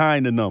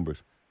behind the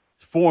numbers.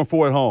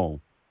 4-4 at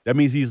home. That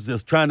means he's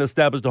just trying to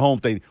establish the home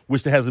thing,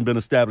 which hasn't been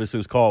established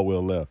since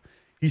Caldwell left.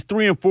 He's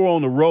 3-4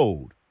 on the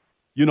road.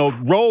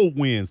 Road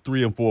wins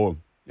 3-4,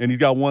 and he's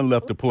got one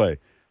left to play.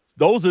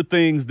 Those are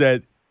things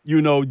that,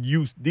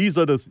 these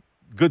are the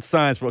good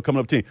signs for a coming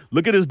up team.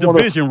 Look at his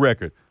division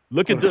record.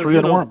 Look at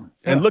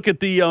and look at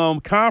the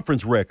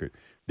conference record.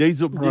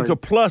 These are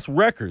plus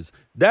records.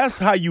 That's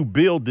how you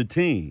build the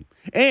team.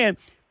 And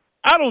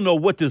I don't know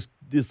what this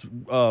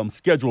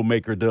schedule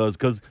maker does,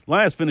 because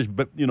Lions finished,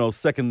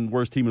 second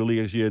worst team in the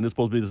league this year, and it's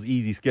supposed to be this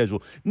easy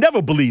schedule.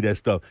 Never believe that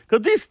stuff,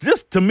 because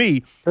this to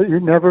me,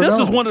 this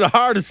is one of the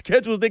hardest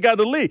schedules they got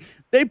in the league.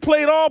 They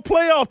played all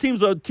playoff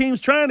teams, or teams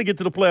trying to get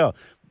to the playoff.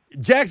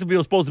 Jacksonville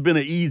was supposed to have been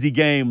an easy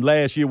game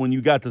last year when you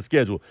got the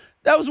schedule.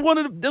 That was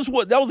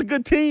that was a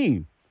good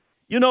team.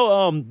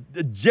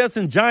 The Jets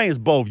and Giants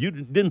both. You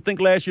didn't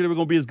think last year they were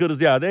going to be as good as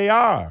they are. They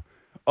are.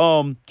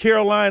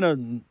 Carolina.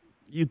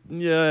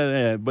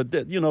 Yeah,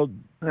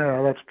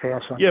 let's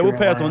pass on. Yeah, we'll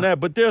pass on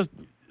that. But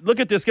look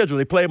at their schedule.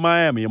 They played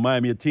Miami,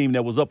 a team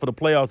that was up for the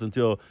playoffs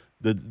until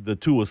the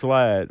Tua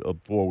slide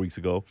 4 weeks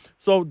ago.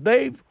 So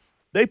they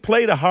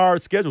played a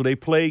hard schedule. They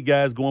played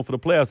guys going for the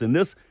playoffs, and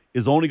this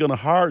is only going to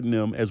harden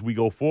them as we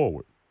go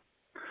forward.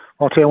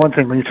 I'll tell you one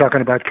thing. When you're talking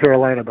about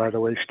Carolina, by the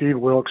way, Steve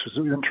Wilkes is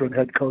the interim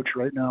head coach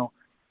right now.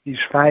 He's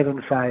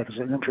 5-5 as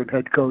an interim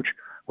head coach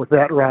with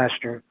that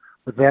roster,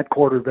 with that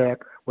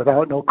quarterback,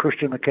 without no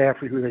Christian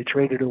McCaffrey, who they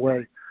traded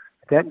away.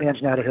 If that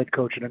man's not a head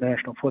coach in the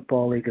National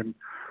Football League, and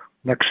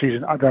next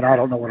season, then I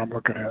don't know what I'm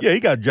looking at. Yeah, he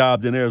got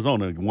jobbed in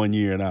Arizona 1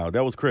 year and out.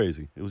 That was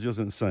crazy. It was just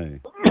insane.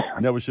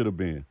 Never should have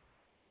been.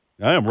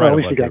 I am right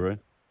about that, right?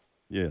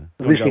 Yeah.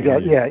 At least he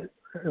got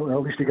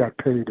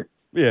paid.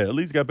 Yeah, at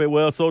least he got paid.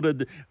 Well, so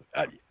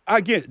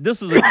again,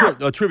 this is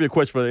a trivia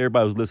question for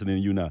everybody who's listening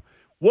to you now.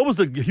 What was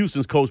the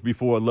Houston's coach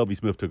before Lovie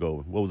Smith took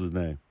over? What was his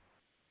name?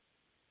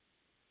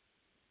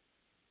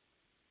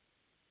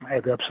 I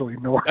have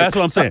absolutely no idea. That's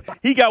what I'm saying.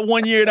 He got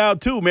 1 year out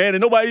too, man,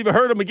 and nobody even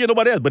heard him again.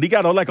 Nobody else, but he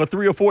got like a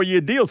 3 or 4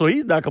 year deal, so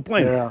he's not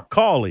complaining. Yeah.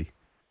 Cawley,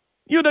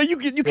 you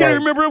can't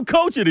remember him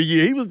coaching a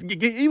year.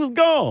 He was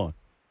gone.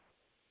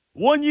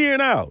 1 year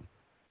and out.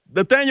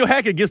 Nathaniel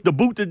Hackett gets the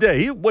boot today.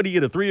 He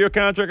get a 3-year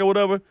contract or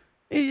whatever?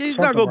 He's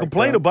not going to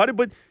complain about it,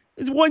 but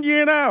it's 1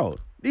 year and out.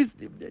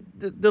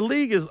 The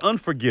league is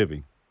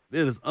unforgiving.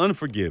 It is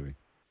unforgiving.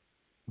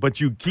 But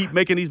you keep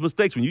making these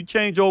mistakes. When you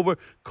change over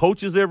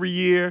coaches every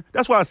year,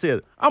 that's why I said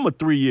I'm a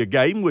 3-year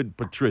guy. Even with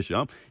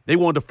Patricia, they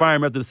wanted to fire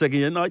him after the second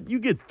year. No, you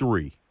get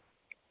 3.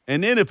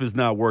 And then if it's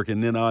not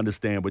working, then I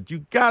understand. But you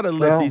got to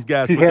let these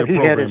guys put their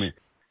program in.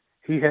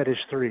 He had his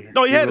 3.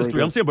 No, he had his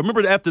 3. I'm saying, but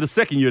remember after the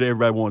second year,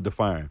 everybody wanted to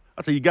fire him.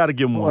 I said, you got to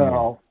give him one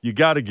more. You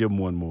got to give him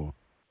one more.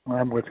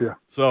 I'm with you.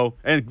 So,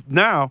 and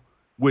now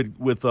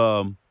with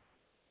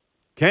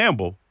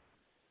Campbell,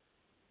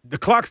 the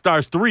clock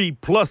starts 3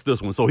 plus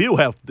this one, so he'll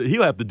have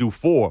to do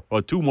 4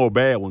 or 2 more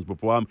bad ones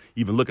before I'm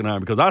even looking at him,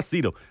 because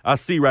I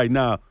see right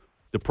now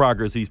the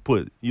progress he's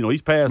put.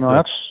 He's past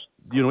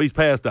he's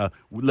past the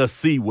let's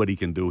see what he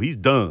can do. He's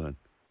done,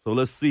 so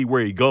let's see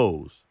where he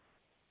goes.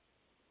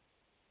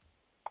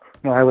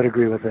 No, I would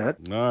agree with that.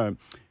 All right.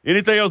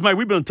 Anything else, Mike?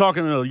 We've been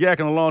talking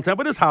yakking a long time,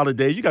 but it's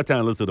holidays. You got time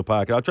to listen to the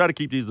podcast. I'll try to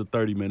keep these to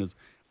 30 minutes,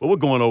 but we're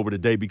going over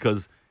today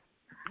because.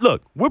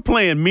 Look, we're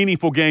playing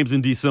meaningful games in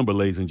December,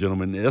 ladies and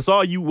gentlemen. That's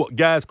all you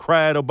guys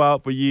cried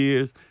about for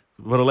the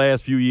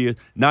last few years.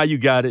 Now you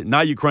got it. Now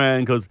you're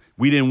crying because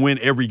we didn't win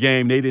every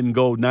game. They didn't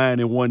go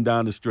 9-1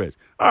 down the stretch.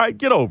 All right,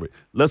 get over it.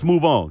 Let's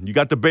move on. You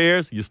got the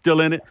Bears. You're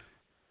still in it.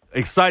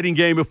 Exciting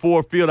game at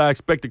Ford Field. I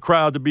expect the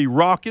crowd to be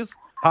raucous.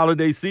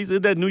 Holiday season.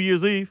 Is that New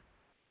Year's Eve?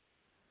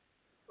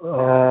 New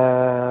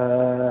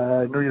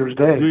Year's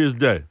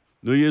Day.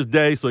 New Year's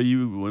Day, so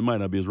it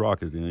might not be as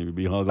raucous, you'd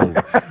be hungover.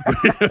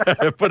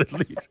 But at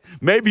least,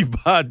 maybe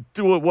by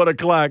 2 or 1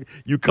 o'clock,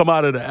 you come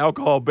out of the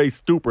alcohol-based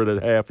stupor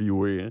that half of you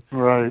were in.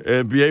 Right.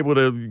 And be able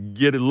to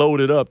get it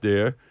loaded up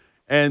there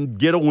and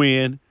get a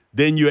win.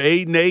 Then you're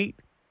 8-8,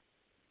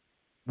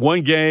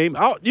 1 game.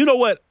 You know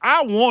what?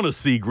 I want to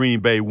see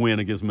Green Bay win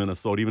against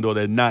Minnesota, even though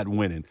they're not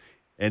winning.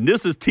 And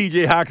this is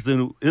T.J.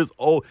 Hockenson,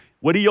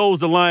 what he owes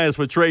the Lions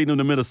for trading him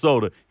to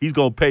Minnesota, he's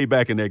going to pay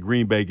back in that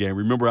Green Bay game.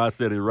 Remember, I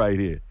said it right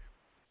here.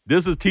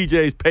 This is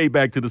TJ's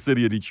payback to the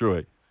city of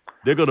Detroit.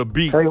 They're going to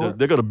beat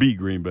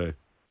Green Bay.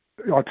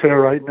 I'll tell you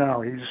right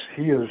now,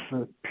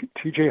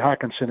 T.J.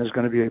 Hockenson is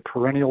going to be a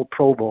perennial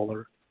Pro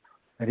Bowler,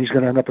 and he's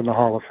going to end up in the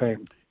Hall of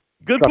Fame.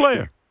 Good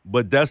player,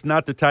 but that's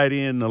not the tight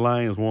end the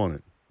Lions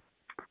wanted.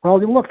 Well,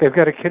 look, they've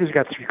got a kid who's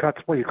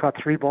caught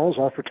 3 balls,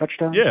 all for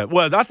touchdowns? Yeah,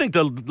 well, I think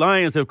the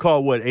Lions have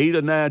caught, 8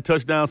 or 9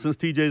 touchdowns since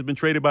TJ's been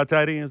traded by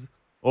tight ends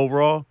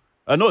overall?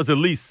 I know it's at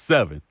least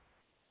 7.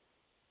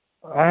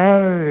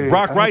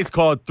 Brock Wright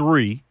caught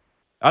 3.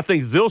 I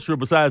think Zylstra,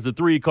 besides the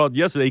 3 he caught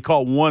yesterday, he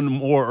caught 1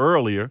 more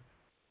earlier,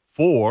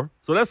 4.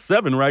 So that's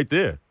 7 right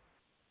there.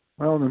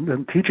 Well,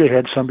 and TJ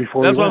had some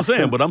before. That's what I'm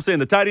saying. But I'm saying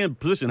the tight end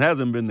position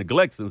hasn't been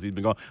neglected since he's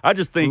been gone. I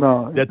just think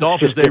that the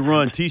offense they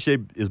run,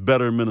 TJ is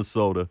better in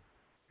Minnesota.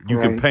 You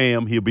can pay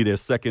him. He'll be their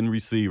second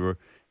receiver.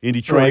 In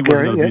Detroit, he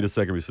wasn't going to be the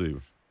second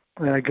receiver.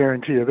 And I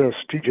guarantee you this,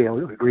 TJ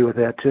will agree with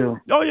that too.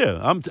 Oh,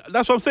 yeah.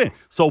 That's what I'm saying.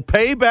 So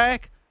pay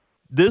back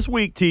this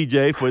week,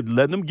 TJ, for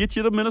letting them get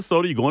you to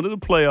Minnesota. You're going to the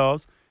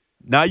playoffs.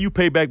 Now you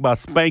pay back by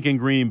spanking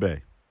Green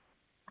Bay.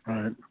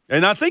 Right.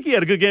 And I think he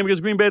had a good game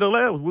against Green Bay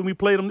when we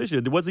played him this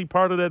year. Was he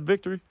part of that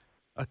victory?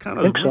 I kind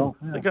of think so.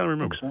 Yeah, I kind of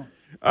remember. So.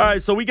 All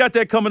right, so we got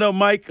that coming up,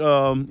 Mike.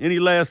 Any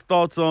last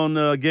thoughts on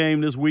the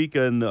game this week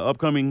and the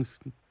upcoming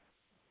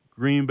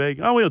Green Bay?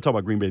 Oh, we'll talk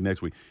about Green Bay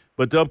next week.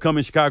 But the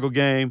upcoming Chicago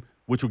game,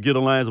 which will get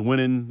the Lions a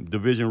winning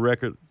division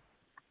record.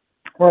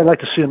 Well, I'd like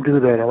to see him do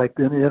that.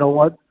 You know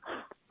what?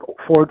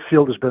 Ford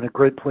Field has been a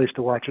great place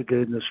to watch a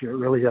game this year. It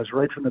really has.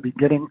 Right from the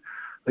beginning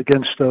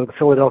against the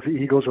Philadelphia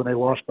Eagles when they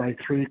lost by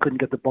 3, couldn't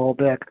get the ball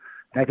back.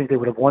 And I think they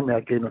would have won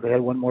that game if they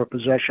had one more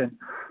possession.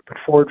 But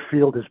Ford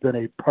Field has been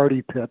a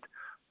party pit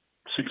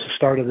since the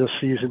start of this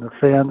season. The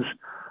fans,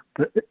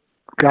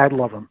 God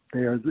love them.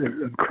 They're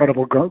an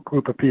incredible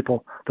group of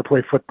people to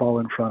play football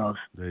in front of.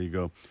 There you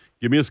go.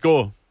 Give me a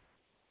score.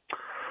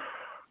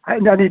 I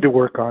need to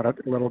work on it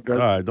a little bit.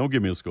 All right, don't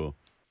give me a score.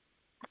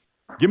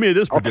 Give me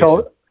this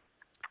prediction.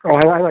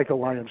 I like the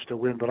Lions to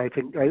win, but I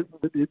think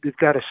you've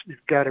got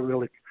to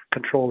really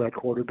control that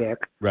quarterback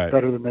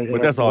better than they have.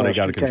 But that's all they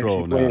got to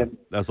control now.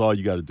 That's all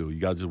you got to do. You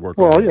got to just work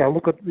on it.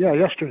 Well,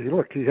 yesterday,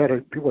 he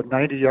had people with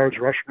 90 yards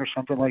rushing or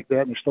something like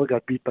that, and he still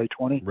got beat by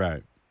 20.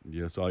 Right.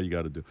 Yeah, that's all you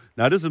got to do.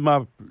 Now,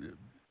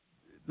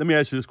 let me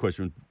ask you this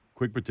question,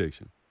 quick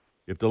prediction.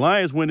 If the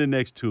Lions win the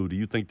next 2, do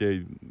you think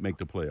they make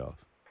the playoffs?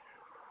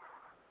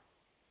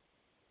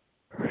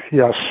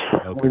 Yes,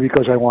 only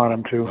because I want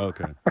them to.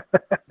 Okay.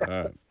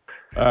 All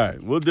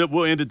right.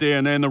 We'll end it there.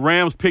 And then the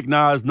Rams pick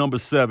now is number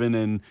 7,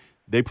 and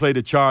they play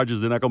the Chargers.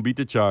 They're not going to beat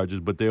the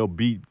Chargers, but they'll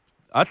beat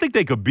 – I think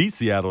they could beat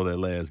Seattle that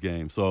last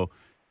game. So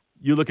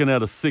you're looking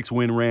at a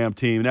 6-win Ram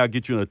team, and that'll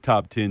get you in a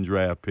top 10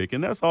 draft pick.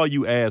 And that's all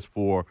you ask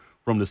for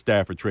from the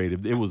Stafford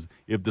trade.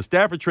 If the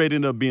Stafford trade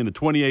ended up being the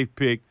 28th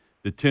pick,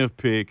 the 10th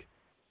pick,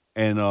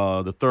 and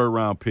the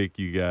 3rd-round pick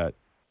you got,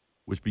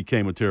 which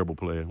became a terrible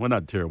player. Well,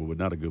 not terrible, but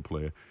not a good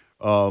player.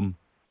 I'm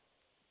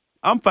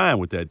fine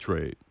with that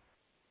trade.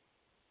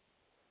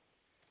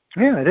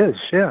 Yeah, it is.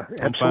 Yeah,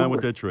 absolutely. I'm fine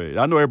with that trade.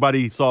 I know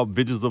everybody saw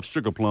visions of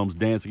sugar plums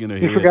dancing in their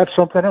head. You forgot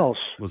something else.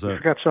 What's that? You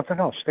forgot something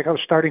else. They got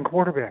a starting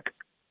quarterback.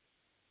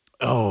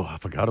 Oh, I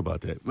forgot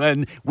about that.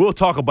 Man, we'll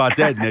talk about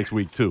that next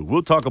week, too.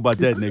 We'll talk about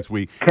that next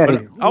week.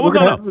 Kenny, I want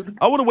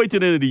to wait till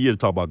the end of the year to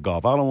talk about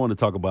Goff. I don't want to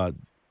talk about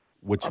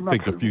what you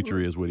think the future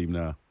is with him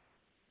now.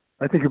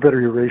 I think you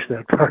better erase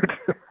that part.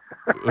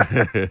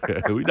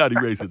 We're not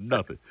erasing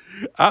nothing.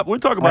 We're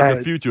talking about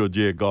the future of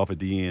Jared Goff at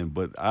the end,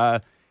 but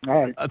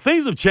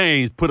things have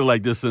changed, put it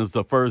like this, since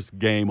the first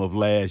game of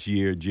last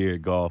year,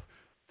 Jared Goff,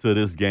 to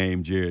this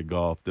game, Jared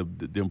Goff.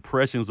 The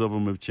impressions of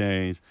him have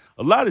changed.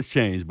 A lot has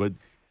changed, but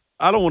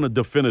I don't want to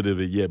definitive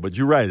it yet. But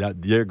you're right.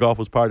 Jared Goff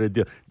was part of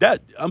the deal.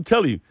 I'm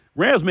telling you,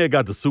 Rams may have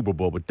got the Super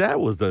Bowl, but that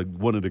was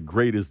one of the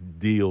greatest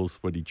deals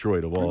for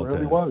Detroit of all time. It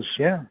really was,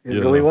 yeah. It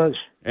really was.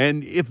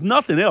 And if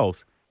nothing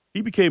else,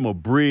 he became a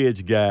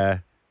bridge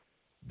guy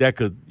that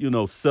could,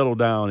 settle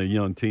down a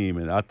young team.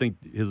 And I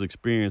think his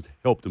experience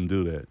helped him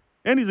do that.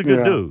 And he's a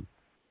good dude.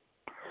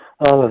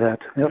 All of that.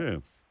 Yep. Yeah.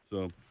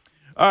 So,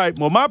 all right.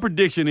 Well, my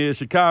prediction is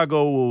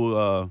Chicago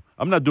will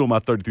I'm not doing my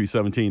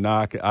 33-17 now.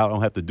 I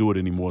don't have to do it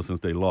anymore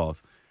since they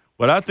lost.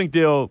 But I think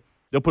they'll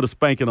put a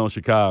spanking on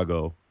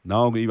Chicago.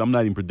 Now, I'm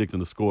not even predicting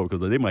the score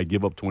because they might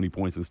give up 20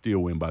 points and still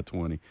win by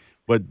 20.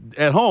 But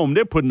at home,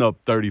 they're putting up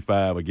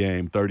 35 a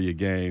game, 30 a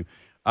game.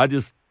 I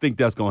just think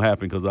that's going to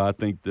happen because I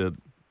think that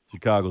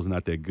Chicago's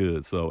not that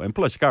good. So, and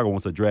plus Chicago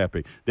wants a draft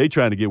pick. They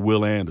trying to get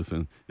Will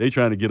Anderson. They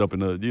trying to get up in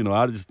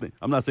the,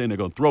 I'm not saying they're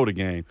going to throw the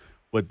game,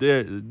 but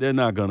they're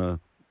not going out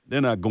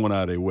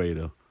of their way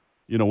to,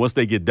 once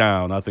they get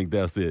down, I think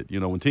that's it.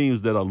 When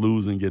teams that are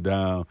losing get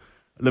down,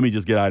 let me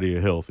just get out of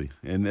here healthy.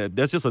 And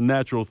that's just a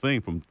natural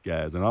thing from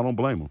guys, and I don't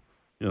blame them.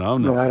 I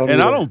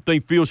don't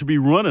think Fields should be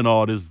running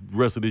all this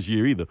rest of this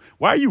year either.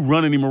 Why are you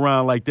running him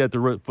around like that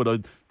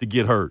to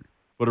get hurt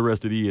for the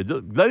rest of the year?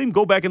 Just let him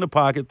go back in the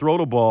pocket, throw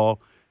the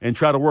ball, and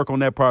try to work on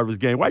that part of his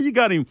game. Why you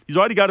got him? He's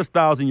already got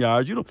 1,000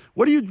 yards.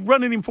 What are you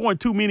running him for in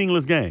 2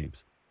 meaningless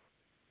games?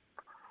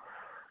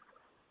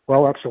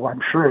 Well,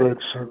 I'm sure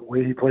that's the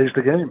way he plays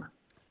the game.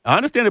 I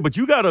understand it, but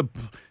you got to,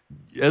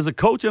 as a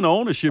coach and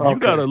ownership, you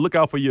got to look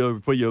out for your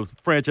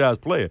franchise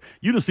player.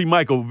 You didn't see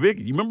Michael Vick.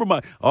 You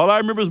remember all I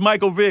remember is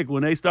Michael Vick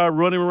when they start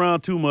running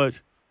around too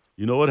much.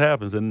 You know what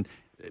happens. And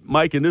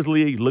Mike, in this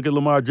league, look at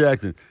Lamar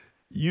Jackson.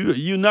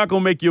 You're not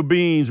going to make your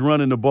beans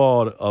running the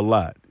ball a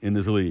lot in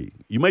this league.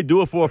 You may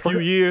do it for a few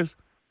years,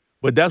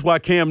 but that's why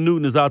Cam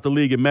Newton is out the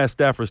league and Matt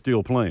Stafford's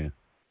still playing.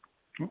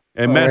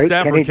 And Matt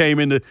Stafford came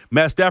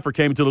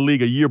into the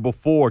league a year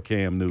before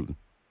Cam Newton.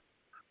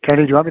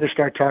 Kenny, do you want me to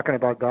start talking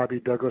about Bobby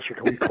Douglas, or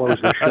can we close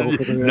the show for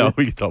today? No,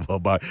 we can talk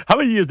about Bobby. How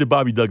many years did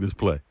Bobby Douglas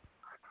play?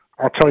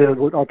 I'll tell you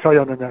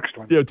on the next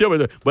one. Yeah, tell me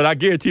that. But I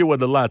guarantee it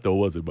wasn't a lot, though,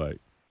 was it,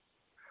 Mike?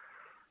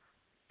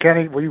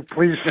 Kenny, will you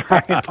please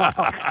sign off?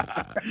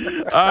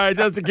 All right,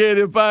 that's the Kid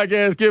in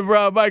Podcast. Kid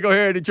Brown, Michael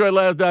Harry,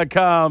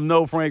 DetroitLast.com.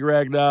 No Frank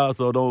Ragnow,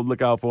 so don't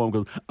look out for him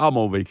because I'm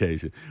on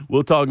vacation.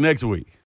 We'll talk next week.